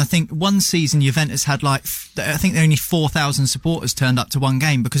track, and I think one season Juventus had I think only 4,000 supporters turned up to one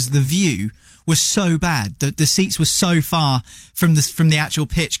game because the view was so bad. The seats were so far from the actual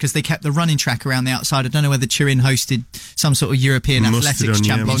pitch because they kept the running track around the outside. I don't know whether Turin hosted some sort of European athletics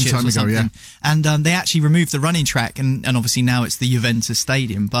championships or something. Ago, and they actually removed the running track, and obviously now it's the Juventus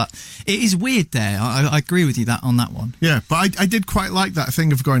Stadium. But it is weird there. I agree with you on that one. Yeah, but I did quite like that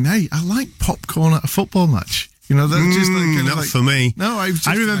thing of going, hey, I like popcorn at a football match. You know, that's just not for me. No, I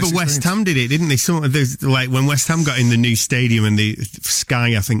remember West Ham did it, didn't they? Like when West Ham got in the new stadium and the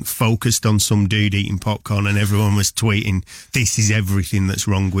Sky, I think, focused on some dude eating popcorn, and everyone was tweeting, "This is everything that's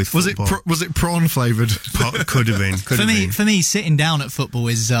wrong with football." Was it prawn flavoured? Could have been. For me, sitting down at football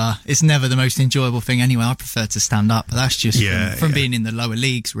is it's never the most enjoyable thing. Anyway, I prefer to stand up. But that's just from being in the lower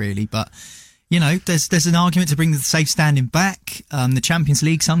leagues, really. But you know, there's an argument to bring the safe standing back. The Champions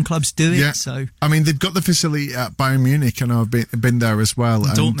League, some clubs do it. Yeah. So I mean, they've got the facility at Bayern Munich, and I've been there as well.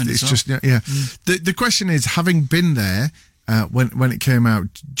 And Dortmund it's as well. just The question is, having been there when it came out,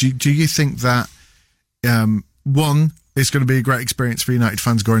 do you think that one, it's going to be a great experience for United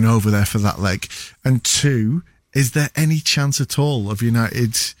fans going over there for that leg, and two, is there any chance at all of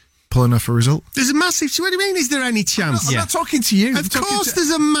United pulling off a result? There's a massive... What do you mean, is there any chance? I'm not talking to you. Of course there's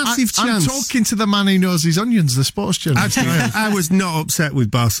a massive chance. I'm talking to the man who knows his onions, the sports journalist. I was not upset with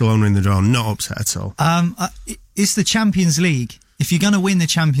Barcelona in the draw. Not upset at all. It's the Champions League. If you're going to win the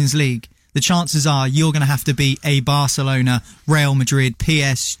Champions League, the chances are you're going to have to beat a Barcelona, Real Madrid,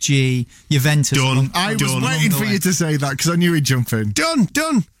 PSG, Juventus. I was waiting for you to say that because I knew he'd jump in. Done.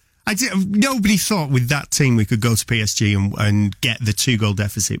 Nobody thought with that team we could go to PSG and get the 2-goal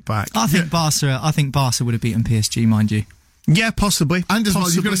deficit back. I think Barca would have beaten PSG, mind you. Yeah, possibly. And as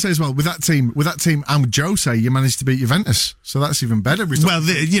well, you've got to say as well, with that team, and Jose, you managed to beat Juventus, so that's even better. Well,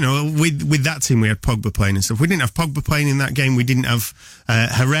 with that team, we had Pogba playing and stuff. We didn't have Pogba playing in that game. We didn't have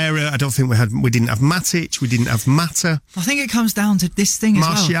Herrera. I don't think we didn't have Matic. We didn't have Mata. I think it comes down to this thing as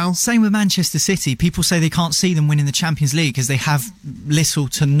Martial. well. Same with Manchester City. People say they can't see them winning the Champions League because they have little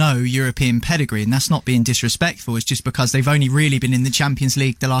to no European pedigree, and that's not being disrespectful. It's just because they've only really been in the Champions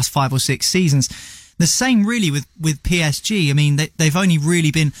League the last 5 or 6 seasons. The same really with PSG. I mean, they've only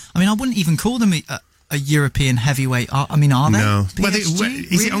really been... I mean, I wouldn't even call them a European heavyweight. I mean, are they? No. PSG, well,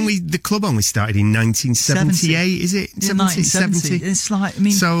 is it only... The club only started in 1978, is it? 1970. It's like...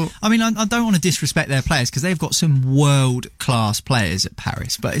 I don't want to disrespect their players because they've got some world-class players at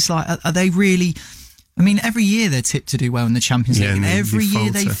Paris, but it's like, are they really... I mean, every year they're tipped to do well in the Champions League, and every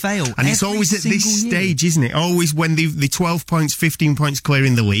year they fail. And it's always at this stage, isn't it? Always when the 12 points, 15 points clear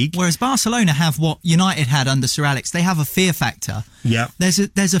in the league. Whereas Barcelona have what United had under Sir Alex. They have a fear factor. Yeah. There's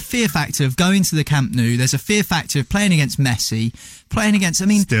a fear factor of going to the Camp Nou. There's a fear factor of playing against Messi, playing against... I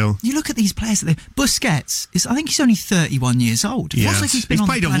mean, still. You look at these players. Busquets, I think he's only 31 years old. It feels like he's been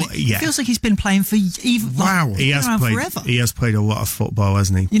It feels like he's been playing for he has played forever. He has played a lot of football,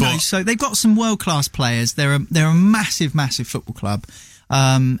 hasn't he? So they've got some world-class players. They're a massive, massive football club.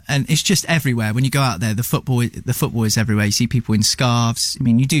 And it's just everywhere. When you go out there, the football is everywhere. You see people in scarves. I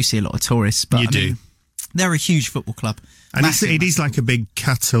mean, you do see a lot of tourists, but they're a huge football club. And it is like a big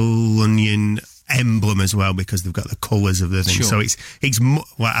Catalonian emblem as well because they've got the colours of the thing. Sure. So it's more,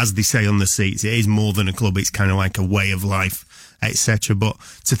 well, as they say on the seats, it is more than a club. It's kind of like a way of life, etc. But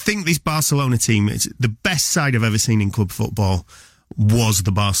to think this Barcelona team, it's the best side I've ever seen in club football, was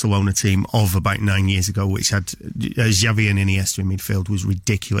the Barcelona team of about 9 years ago, which had Xavi and Iniesta in midfield, was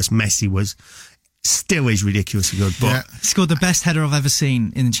ridiculous. Messi was still is ridiculously good. But scored the best header I've ever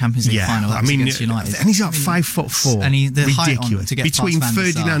seen in the Champions League final. I mean, against United. And he's like 5'4", and the ridiculous. height on to get between past Van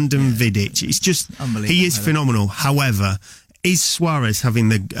der Sar. Ferdinand and Vidic, it's just he is phenomenal. However, is Suarez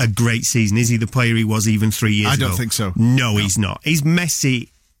having a great season? Is he the player he was even 3 years ago? I don't think so. No, he's not. Is Messi?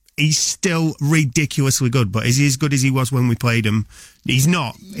 He's still ridiculously good, but is he as good as he was when we played him? He's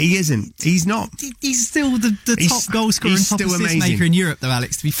not. He isn't. He's not. He's still the top goal scorer and top assist maker in Europe, though,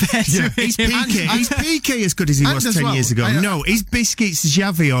 Alex, to be fair to him. Is Piqué as good as he was 10 years ago? No. Is Biscuits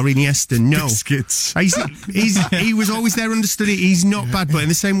Xavi or Iniesta? No. Biscuits. He was always there, understood it. He's not bad, but in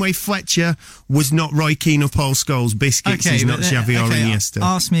the same way Fletcher was not Roy Keane or Paul Scholes, Biscuits is not Xavi or Iniesta.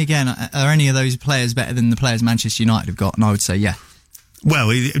 Ask me again, are any of those players better than the players Manchester United have got? And I would say, yeah. Well,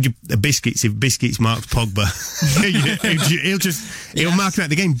 if Biscuits marks Pogba, he'll mark him out of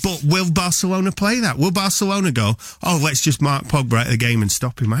the game. But will Barcelona play that? Will Barcelona go, let's just mark Pogba out of the game and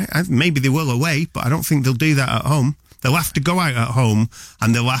stop him? Maybe they will away, but I don't think they'll do that at home. They'll have to go out at home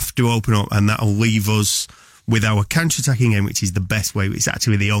and they'll have to open up, and that'll leave us with our counter-attacking game, which is the best way. It's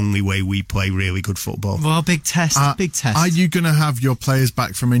actually the only way we play really good football. Well, big test. Are you going to have your players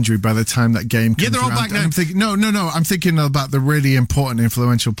back from injury by the time that game comes they're all around? back now. I'm thinking, no. I'm thinking about the really important,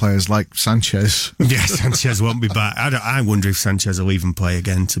 influential players like Sanchez. Yeah, Sanchez won't be back. I wonder if Sanchez will even play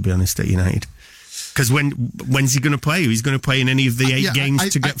again, to be honest, at United. Because when's he going to play? He's going to play in any of the 8 games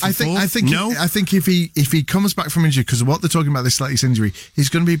to get for fourth? I think if he comes back from injury, because of what they're talking about, this latest injury, he's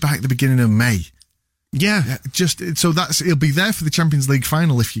going to be back at the beginning of May. Yeah, just so he'll be there for the Champions League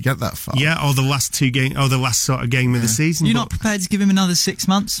final if you get that far. Yeah, or the last 2 games, or the last sort of game of the season. You're not prepared to give him another 6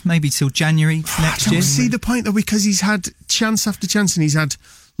 months, maybe till January next year? I don't see the point though, because he's had chance after chance, and he's had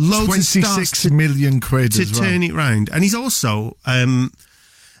loads of starts £26 million to turn it round, and he's also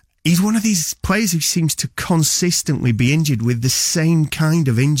he's one of these players who seems to consistently be injured with the same kind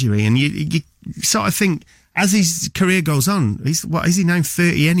of injury, and you sort of think, as his career goes on, is he now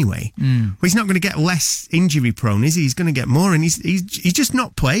 30 anyway? Well, he's not going to get less injury prone, is he? He's going to get more, and he's just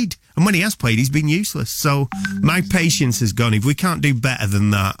not played. And when he has played, he's been useless. So my patience has gone. If we can't do better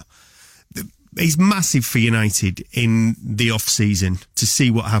than that, it's massive for United in the off-season to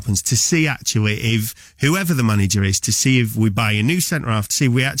see what happens, to see actually if whoever the manager is, to see if we buy a new centre-half, to see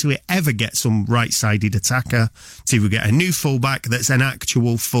if we actually ever get some right-sided attacker, to see if we get a new full-back that's an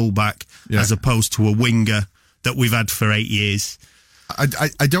actual full-back as opposed to a winger that we've had for 8 years.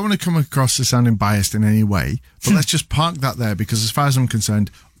 I don't want to come across as sounding biased in any way, but let's just park that there, because as far as I'm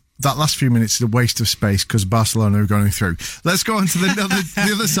concerned, that last few minutes is a waste of space because Barcelona are going through. Let's go on to the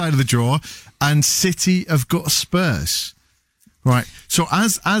other side of the draw, and City have got Spurs. Right. So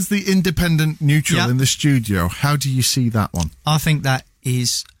as the independent neutral in the studio, how do you see that one? I think that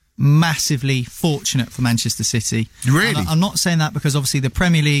is massively fortunate for Manchester City. Really? I'm not saying that because obviously the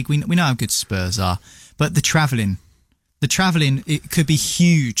Premier League, we know how good Spurs are, but the travelling, it could be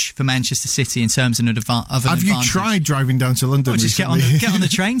huge for Manchester City in terms of an advantage. Have you tried driving down to London? Just get on the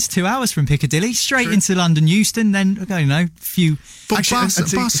trains, 2 hours from Piccadilly, straight into London Euston, then few. But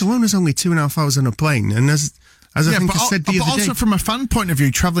Barcelona's only 2.5 hours on a plane, and as I think I said the other day. But also from a fan point of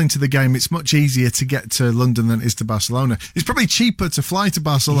view, travelling to the game, it's much easier to get to London than it is to Barcelona. It's probably cheaper to fly to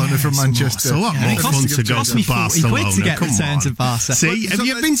Barcelona from Manchester. It's a lot more fun to go to Barcelona. £40 to get returned to Barca. See, have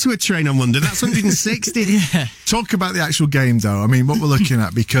you been to a train on London? That's 160. Talk about the actual game, though. I mean, what we're looking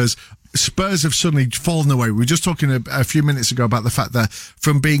at, because Spurs have suddenly fallen away. We were just talking a few minutes ago about the fact that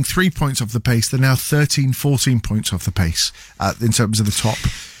from being 3 points off the pace, they're now 13, 14 points off the pace in terms of the top.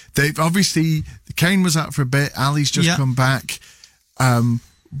 They've obviously, Kane was out for a bit, Ali's just come back,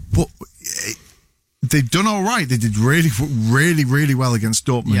 but they've done all right. They did really, really, really well against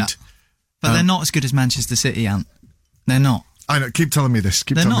Dortmund. But they're not as good as Manchester City, Ant. They're not. I know. Keep telling me this.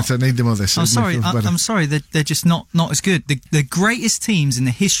 Keep telling me. I need them on this. I'm sorry. I'm sorry. They're just not as good. The greatest teams in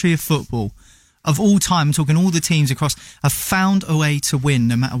the history of football of all time, I'm talking all the teams across, have found a way to win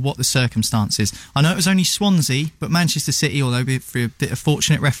no matter what the circumstances. I know it was only Swansea, but Manchester City, although for a bit of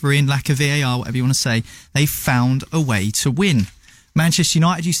fortunate refereeing, lack of VAR, whatever you want to say, they found a way to win. Manchester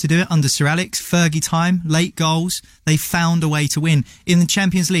United used to do it under Sir Alex, Fergie time, late goals. They found a way to win. In the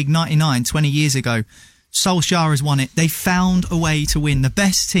Champions League 99, 20 years ago, Solskjaer has won it. They found a way to win. The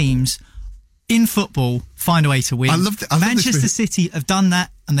best teams in football find a way to win. I love Manchester City have done that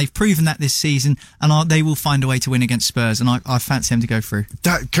and they've proven that this season, and they will find a way to win against Spurs, and I fancy them to go through.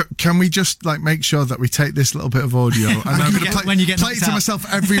 Can we just make sure that we take this little bit of audio and I'm going to play it to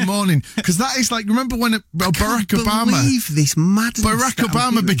myself every morning, because that is remember when Barack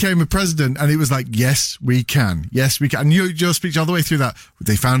Obama became a president, and it was yes we can, and your speech all the way through that,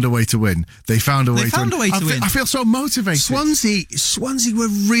 they found a way to win. They found a way to win. I feel so motivated. Swansea were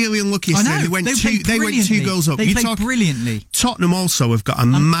really unlucky. I know. They went 2 goals up. They played brilliantly. Tottenham also have got a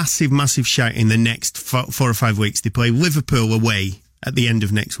massive shout in the next 4 or 5 weeks. They play Liverpool away at the end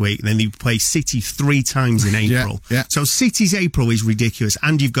of next week. Then they play City 3 times in April. Yeah. So City's April is ridiculous,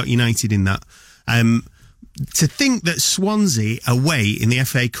 and you've got United in that. To think that Swansea away in the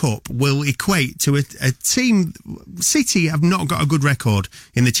FA Cup will equate to a team... City have not got a good record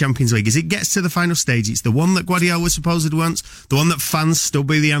in the Champions League. As it gets to the final stage, it's the one that Guardiola supposedly wants, the one that fans still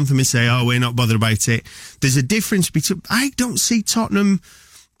be the anthem and say, we're not bothered about it. There's a difference between... I don't see Tottenham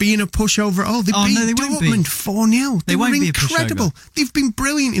being a pushover at all. They beat Dortmund 4-0. They were incredible. They've been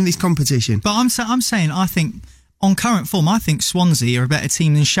brilliant in this competition. But I'm saying, I think, on current form, I think Swansea are a better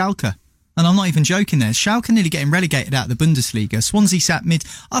team than Schalke. And I'm not even joking there. Schalke nearly getting relegated out of the Bundesliga. Swansea sat mid.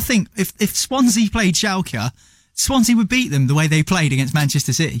 I think if Swansea played Schalke, Swansea would beat them the way they played against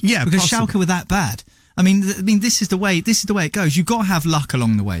Manchester City. Yeah, because possibly. Schalke were that bad. I mean, this is the way it goes. You've got to have luck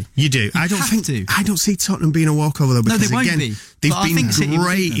along the way. You do. I don't see Tottenham being a walkover though, because they won't again, be. They've been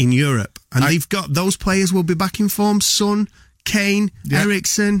great in Europe, and they've got those players will be back in form. Son, Kane,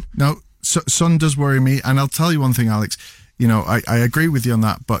 Eriksen. No, Son does worry me, and I'll tell you one thing, Alex. I agree with you on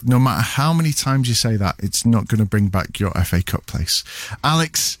that, but no matter how many times you say that, it's not going to bring back your FA Cup place.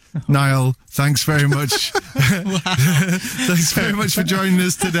 Alex, Niall, thanks very much. Thanks very much for joining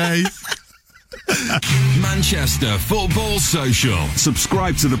us today. Manchester Football Social.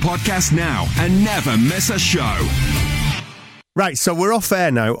 Subscribe to the podcast now and never miss a show. Right, so we're off air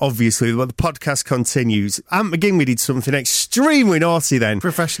now, obviously, but the podcast continues. Ant McGinn, we did something extremely naughty then.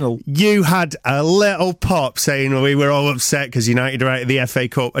 Professional. You had a little pop saying we were all upset because United are out of the FA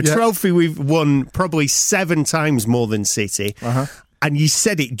Cup, a trophy we've won probably 7 times more than City. And you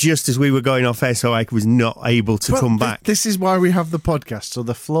said it just as we were going off air, so I was not able to come back. This is why we have the podcast, so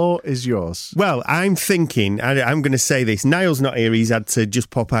the floor is yours. Well, I'm thinking, I'm going to say this, Niall's not here, he's had to just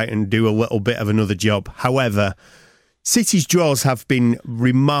pop out and do a little bit of another job. However, City's draws have been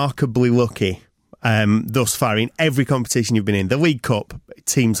remarkably lucky thus far in every competition you've been in. The League Cup,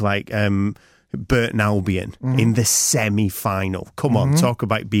 teams like Burton Albion in the semi-final. Come on, talk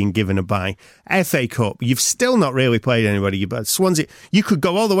about being given a bye. FA Cup, you've still not really played anybody. But Swansea, you could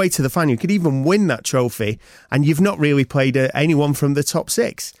go all the way to the final. You could even win that trophy, and you've not really played anyone from the top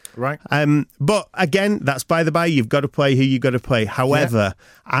 6. Right. But again, that's by the by. You've got to play who you've got to play. However,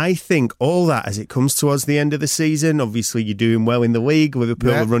 I think all that as it comes towards the end of the season, obviously you're doing well in the league.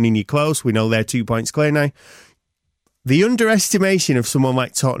 Liverpool are running you close. We know they're 2 points clear now. The underestimation of someone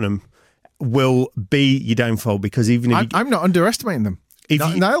like Tottenham will be your downfall, because even if I'm not underestimating them.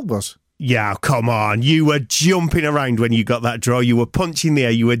 Niall was. Yeah, come on. You were jumping around when you got that draw. You were punching the air.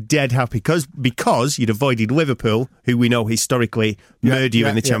 You were dead happy because you'd avoided Liverpool, who we know historically murdered you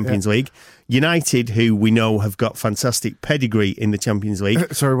in the Champions League. United, who we know have got fantastic pedigree in the Champions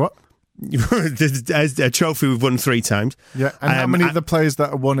League. Sorry, what? A trophy we've won 3 times. Yeah, and how many of the players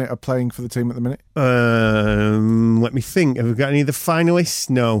that have won it are playing for the team at the minute? Let me think. Have we got any of the finalists?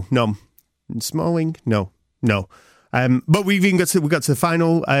 No, none. Smalling? No. But we got to the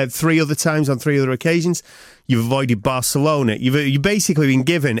final 3 other times on 3 other occasions. You've avoided Barcelona. You've basically been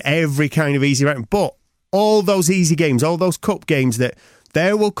given every kind of easy round. But all those easy games, all those cup games, that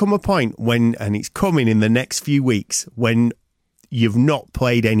there will come a point when, and it's coming in the next few weeks, when you've not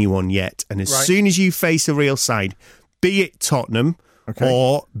played anyone yet. And as soon as you face a real side, be it Tottenham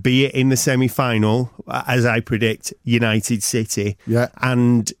or be it in the semi-final, as I predict, United City,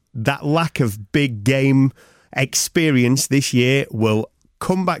 and that lack of big game experience this year will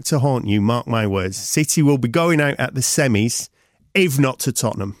come back to haunt you, mark my words. City will be going out at the semis, if not to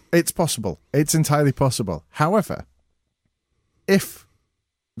Tottenham. It's possible. It's entirely possible. However, if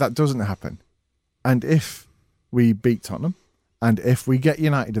that doesn't happen, and if we beat Tottenham, and if we get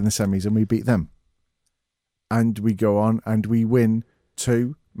United in the semis and we beat them, and we go on and we win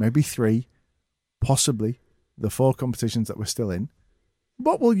 2, maybe 3, possibly the 4 competitions that we're still in,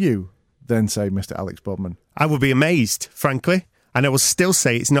 what will you then say, Mr. Alex Boardman? I would be amazed, frankly. And I will still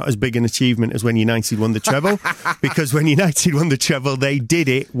say it's not as big an achievement as when United won the treble, because when United won the treble, they did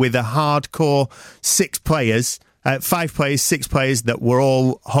it with a hardcore 6 players, 5 players, 6 players that were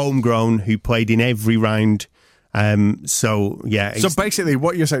all homegrown, who played in every round So basically,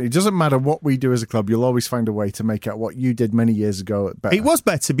 what you're saying, it doesn't matter what we do as a club, you'll always find a way to make out what you did many years ago better. It was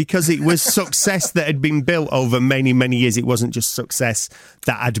better because it was success that had been built over many, many years. It wasn't just success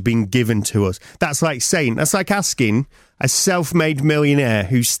that had been given to us. That's like asking a self-made millionaire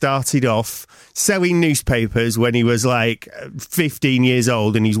who started off selling newspapers when he was like 15 years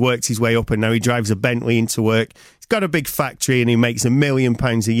old, and he's worked his way up, and now he drives a Bentley into work. He's got a big factory and he makes £1 million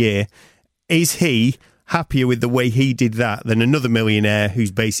a year. Is he happier with the way he did that than another millionaire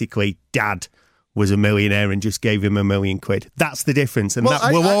whose basically dad was a millionaire and just gave him £1 million? That's the difference, and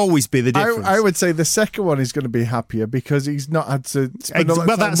that will always be the difference. I would say the second one is going to be happier because he's not had to spend all that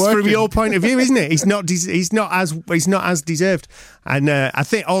time that's working. From your point of view, isn't it? He's not as deserved. And I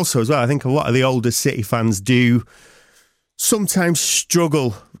think also as well, I think a lot of the older City fans do sometimes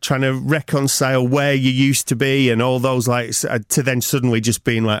struggle trying to reconcile where you used to be and all those, like, to then suddenly just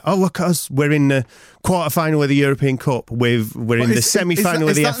being like, oh, look at us, we're in the quarter-final of the European Cup, we're in the semi-final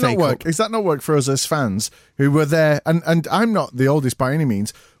of the FA Cup. Is that not work for us as fans who were there? And I'm not the oldest by any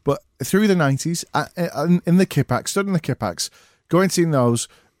means, but through the 90s, in the Kippax, stood in the Kippax, going and seeing those,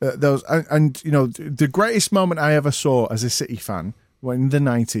 and you know, the greatest moment I ever saw as a City fan in the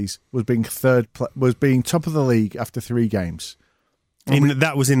 90s was being top of the league after 3 games.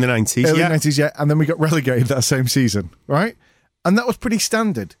 That was in the 90s, early 90s, yeah. And then we got relegated that same season, right? And that was pretty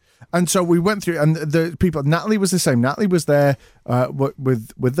standard. And so we went through, and the people, Natalie was the same. Natalie was there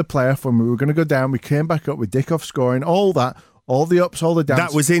with the player when we were going to go down. We came back up with Dickoff scoring, all that, all the ups, all the downs.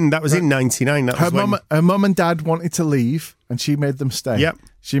 That was in 99. Her mum and dad wanted to leave, and she made them stay. Yep.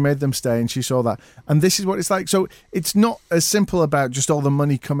 She made them stay, and she saw that. And this is what it's like. So it's not as simple about just all the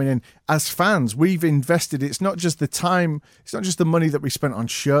money coming in. As fans, we've invested. It's not just the time. It's not just the money that we spent on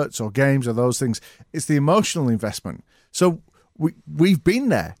shirts or games or those things. It's the emotional investment. So we've been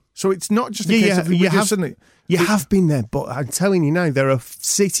there. So it's not just a case of you have been there. But I'm telling you now, there are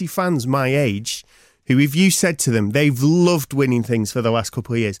City fans my age who, if you said to them, they've loved winning things for the last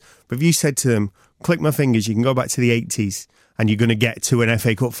couple of years, but if you said to them, click my fingers, you can go back to the 80s and you're going to get to an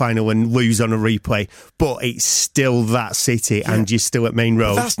FA Cup final and lose on a replay, but it's still that City and you're still at Main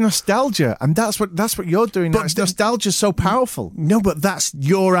Road. But that's nostalgia, and that's what you're doing. But nostalgia's so powerful. No, but that's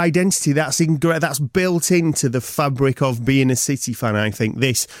your identity. That's built into the fabric of being a City fan. I think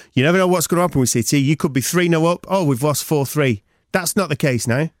you never know what's going to happen with City. You could be 3-0 up. Oh, we've lost 4-3. That's not the case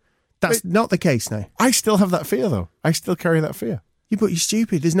now. Not the case now. I still have that fear, though. I still carry that fear. Yeah, but you're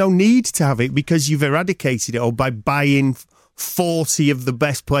stupid. There's no need to have it because you've eradicated it all by buying 40 of the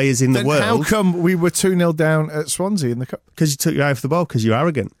best players in the world. How come we were 2-0 down at Swansea in the cup? Because you took your eye off the ball, because you're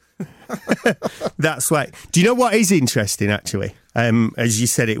arrogant. That's right. Do you know what is interesting, actually? As you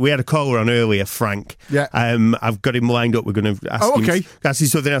said it, we had a caller on earlier, Frank. Yeah. I've got him lined up. We're going to ask him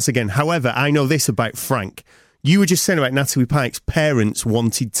something else again. However, I know this about Frank. You were just saying about Natalie Pike's parents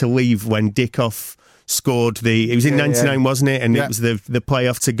wanted to leave when Dickoff scored it was in 99, wasn't it? And it was the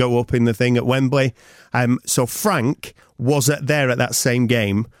playoff to go up in the thing at Wembley. So Frank was there at that same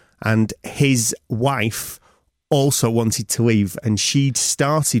game, and his wife also wanted to leave, and she'd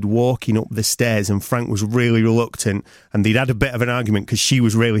started walking up the stairs, and Frank was really reluctant, and they'd had a bit of an argument because she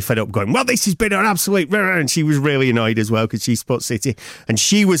was really fed up going, well, this has been an absolute... And she was really annoyed as well because she supports City, and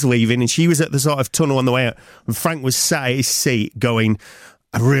she was leaving, and she was at the sort of tunnel on the way out, and Frank was sat at his seat going,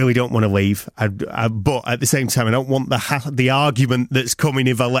 I really don't want to leave, but at the same time, I don't want the argument that's coming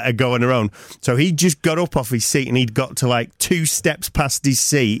if I let her go on her own. So he just got up off his seat, and he'd got to like 2 steps past his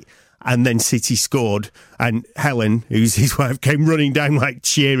seat, and then City scored, and Helen, who's his wife, came running down like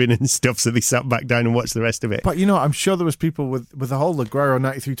cheering and stuff, so they sat back down and watched the rest of it. But you know, I'm sure there was people with the whole Aguero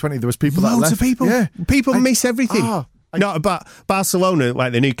 93-20, there was people Loads that left. Of people. Yeah. People miss everything. No, but Barcelona,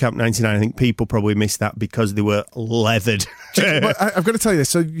 like the new Camp 99, I think people probably missed that because they were leathered. But I've got to tell you this,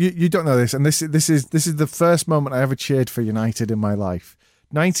 so you don't know this, and this is the first moment I ever cheered for United in my life.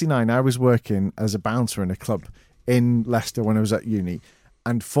 99, I was working as a bouncer in a club in Leicester when I was at uni.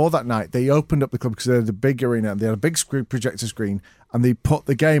 And for that night, they opened up the club because they had a big arena and they had a big projector screen, and they put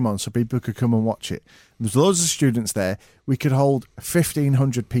the game on so people could come and watch it. There was loads of students there. We could hold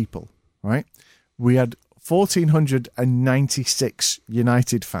 1,500 people, right? We had 1,496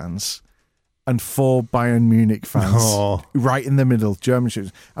 United fans and 4 Bayern Munich fans right in the middle, German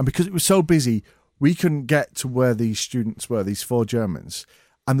students. And because it was so busy, we couldn't get to where these students were, these 4 Germans.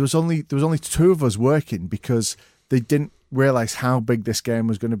 And there was only 2 of us working because they didn't realise how big this game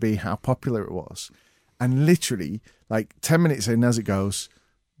was going to be, how popular it was. And literally, like 10 minutes in as it goes,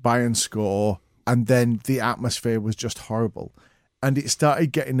 Bayern score, and then the atmosphere was just horrible. And it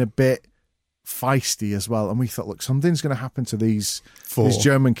started getting a bit feisty as well. And we thought, look, something's going to happen to these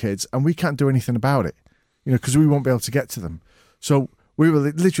German kids, and we can't do anything about it. because we won't be able to get to them. So we were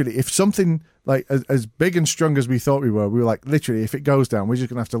literally, if something like as big and strong as we thought we were like, literally, if it goes down, we're just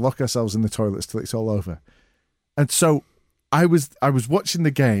going to have to lock ourselves in the toilets till it's all over. And so I was watching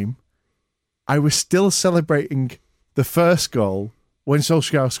the game. I was still celebrating the first goal when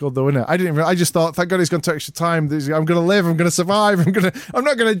Solskjaer scored the winner. I just thought, thank God he's gone to extra time. I'm going to live. I'm going to survive. I'm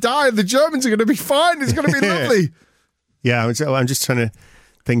not going to die. The Germans are going to be fine. It's going to be lovely. Yeah, I'm just trying to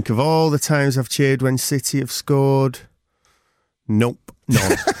think of all the times I've cheered when City have scored. Nope.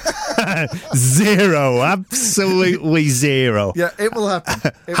 None. Zero. Absolutely zero. Yeah, it will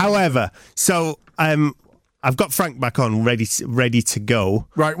happen. However, so I've got Frank back on, ready to go.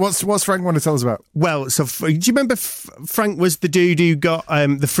 Right, what's Frank want to tell us about? Well, so do you remember Frank was the dude who got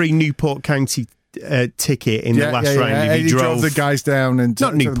the free Newport County ticket in the last round? Yeah. He drove the guys down and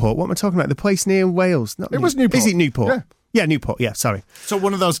not Newport. What am I talking about? The place near Wales. It was Newport. Is it Newport? Yeah, Newport. Yeah, sorry. So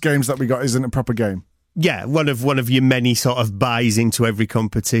one of those games that we got isn't a proper game. Yeah, one of your many sort of buys into every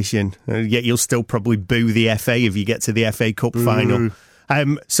competition. Yet you'll still probably boo the FA if you get to the FA Cup final.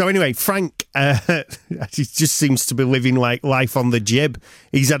 So anyway, Frank he just seems to be living like life on the jib.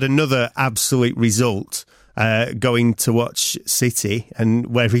 He's had another absolute result going to watch City, and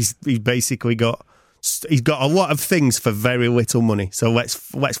where he's basically got a lot of things for very little money. So let's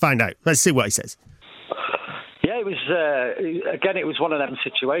find out. Let's see what he says. Yeah, it was one of them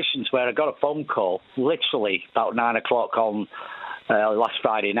situations where I got a phone call literally about 9 o'clock on last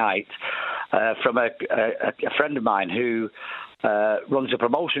Friday night from a friend of mine who runs a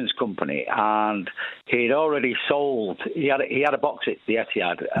promotions company, and he'd already sold. He had a box at the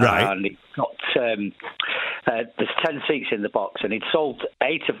Etihad, right. And he got there's 10 seats in the box, and he'd sold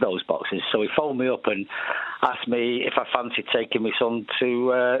 8 of those boxes. So he phoned me up and asked me if I fancied taking my son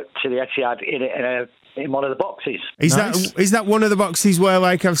to the Etihad in one of the boxes. Is that one of the boxes where,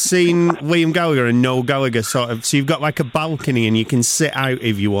 like, I've seen Liam Gallagher and Noel Gallagher sort of? So you've got like a balcony and you can sit out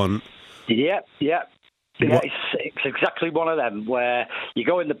if you want. Yeah. Yeah, it's exactly one of them where you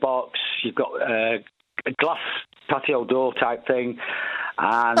go in the box, you've got a glass patio door type thing,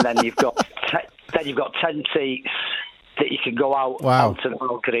 and then you've got 10 seats that you can go out onto the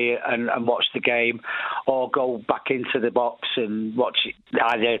balcony and watch the game, or go back into the box and watch it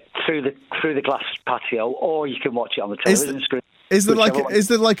either through the glass patio, or you can watch it on the television screen. Is there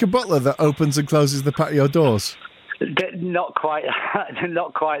like a butler that opens and closes the patio doors? Not quite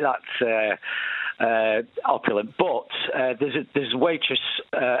that opulent, but there's a waitress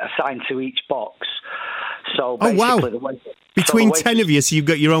assigned to each box. So basically, between 10 of you, so you've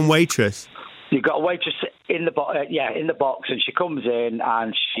got your own waitress. You've got a waitress in the box, and she comes in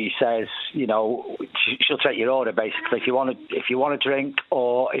and she says, she'll take your order basically if you want a drink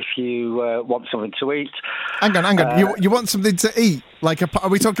or if you want something to eat. Hang on. You want something to eat? Like are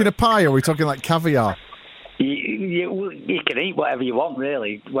we talking a pie, or are we talking like caviar? You can eat whatever you want,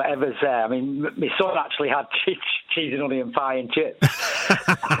 really. Whatever's there. I mean, my son actually had cheese and onion pie and chips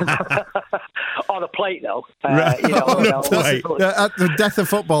on a plate, though. On a plate. At the death of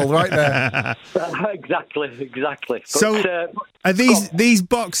football, right there. Exactly. So, are these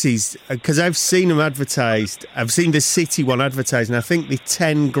boxes? Because I've seen them advertised. I've seen the City one advertised, and I think they're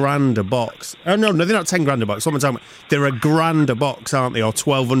 10 grand a box. Oh no, they're not 10 grand a box. What am I talking about? They're a grand a box, aren't they? Or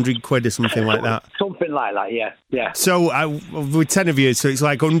 1,200 quid or something like that. Something like that. Yeah. So with 10 of you, so it's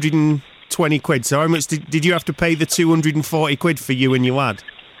like 120 quid. So how much did you have to pay the 240 quid for you and your lad?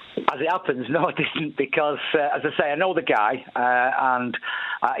 As it happens, no, I didn't, because, as I say, I know the guy, and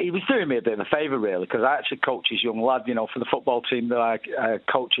he was doing me a bit of a favour, really, because I actually coach his young lad, for the football team that I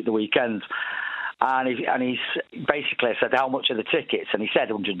coach at the weekend. And he's basically, I said, how much are the tickets? And he said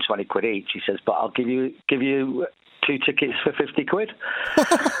 120 quid each. He says, but I'll give you 2 tickets for 50 quid.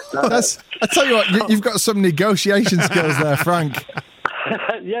 I tell you what, you've got some negotiation skills there, Frank.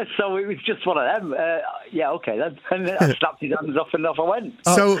 Yes, so it was just one of them. Okay, then. And I snapped his hands off and off I went.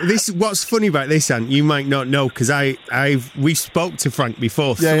 So what's funny about this, Ant, you might not know, because we spoke to Frank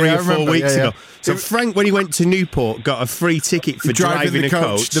before 3 or 4 weeks ago. So Frank, when he went to Newport, got a free ticket for driving a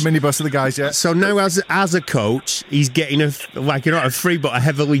coach. The minibus of the guys, yeah. So now as a coach, he's getting not a free, but a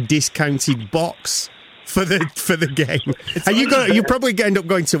heavily discounted box for the game. And you probably end up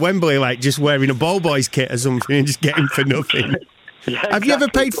going to Wembley like just wearing a ball boys kit or something and just getting for nothing. Yeah, have you ever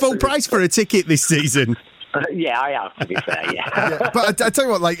paid full price for a ticket this season? Yeah, I have, to be fair, yeah. But I tell you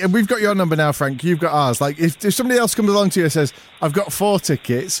what, like, we've got your number now, Frank. You've got ours. Like, if somebody else comes along to you and says, I've got 4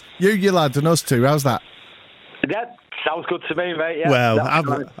 tickets, your lad, and us 2, how's that? That sounds good to me, mate. Yeah, well,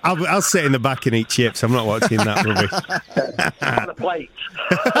 I'll sit in the back and eat chips. I'm not watching that rubbish. On a plate.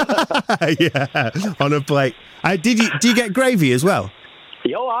 Yeah, on a plate. Do you get gravy as well?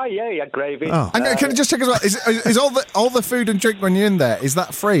 Yeah, gravy. Oh. And can I just check as well? Is all the food and drink when you're in there? Is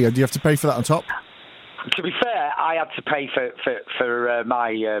that free, or do you have to pay for that on top? To be fair, I had to pay for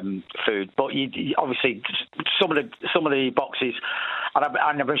my food, but you obviously some of the boxes, and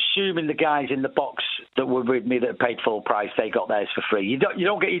I'm assuming the guys in the box that were with me that paid full price, they got theirs for free. You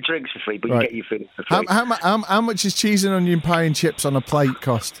don't get your drinks for free, but you get your food for free. How much is cheese and onion pie and chips on a plate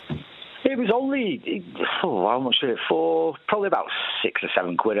cost? It was only, how much was it for? Probably about £6 or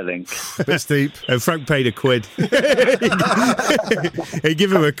 £7, I think. A bit steep. Frank paid £1. He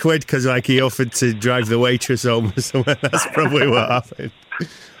gave him £1 because he offered to drive the waitress home or something. That's probably what happened.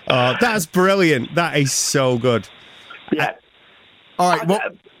 Oh, that's brilliant. That is so good. Yeah. All right,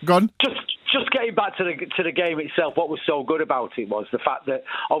 go on. Just getting back to the game itself, what was so good about it was the fact that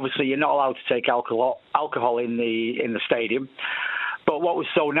obviously you're not allowed to take alcohol in the stadium. But what was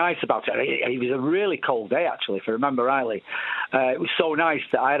so nice about it, it was a really cold day actually, if I remember rightly. It was so nice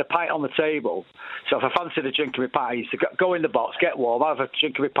that I had a pint on the table. So if I fancied a drink of my pint, I used to go in the box, get warm, have a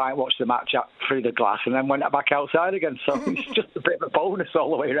drink of my pint, watch the match through the glass, and then went back outside again. So it's just a bit of a bonus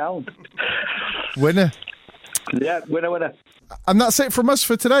all the way around. Winner. Yeah, winner. And that's it from us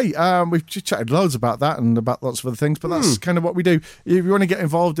for today. We've just chatted loads about that and about lots of other things, but that's kind of what we do. If you want to get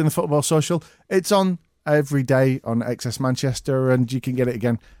involved in the Football Social, it's on every day on XS Manchester, and you can get it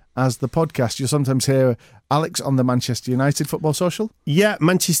again as the podcast. You'll sometimes hear Alex on the Manchester United Football Social. Yeah,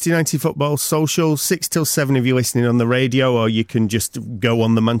 Manchester United Football Social, 6 till 7 if you're listening on the radio, or you can just go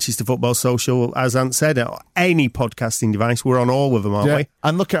on the Manchester Football Social, as Ant said, any podcasting device. We're on all of them, aren't we?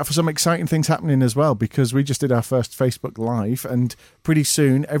 And look out for some exciting things happening as well, because we just did our first Facebook Live, and pretty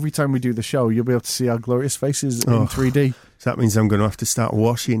soon, every time we do the show, you'll be able to see our glorious faces in 3D. So that means I'm going to have to start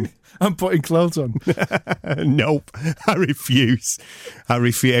washing. I'm putting clothes on. Nope, I refuse.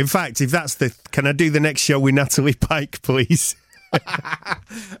 In fact, if that's can I do the next show with Natalie Pike, please?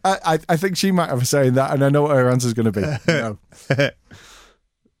 I think she might have a say in that, and I know what her answer's going to be. No.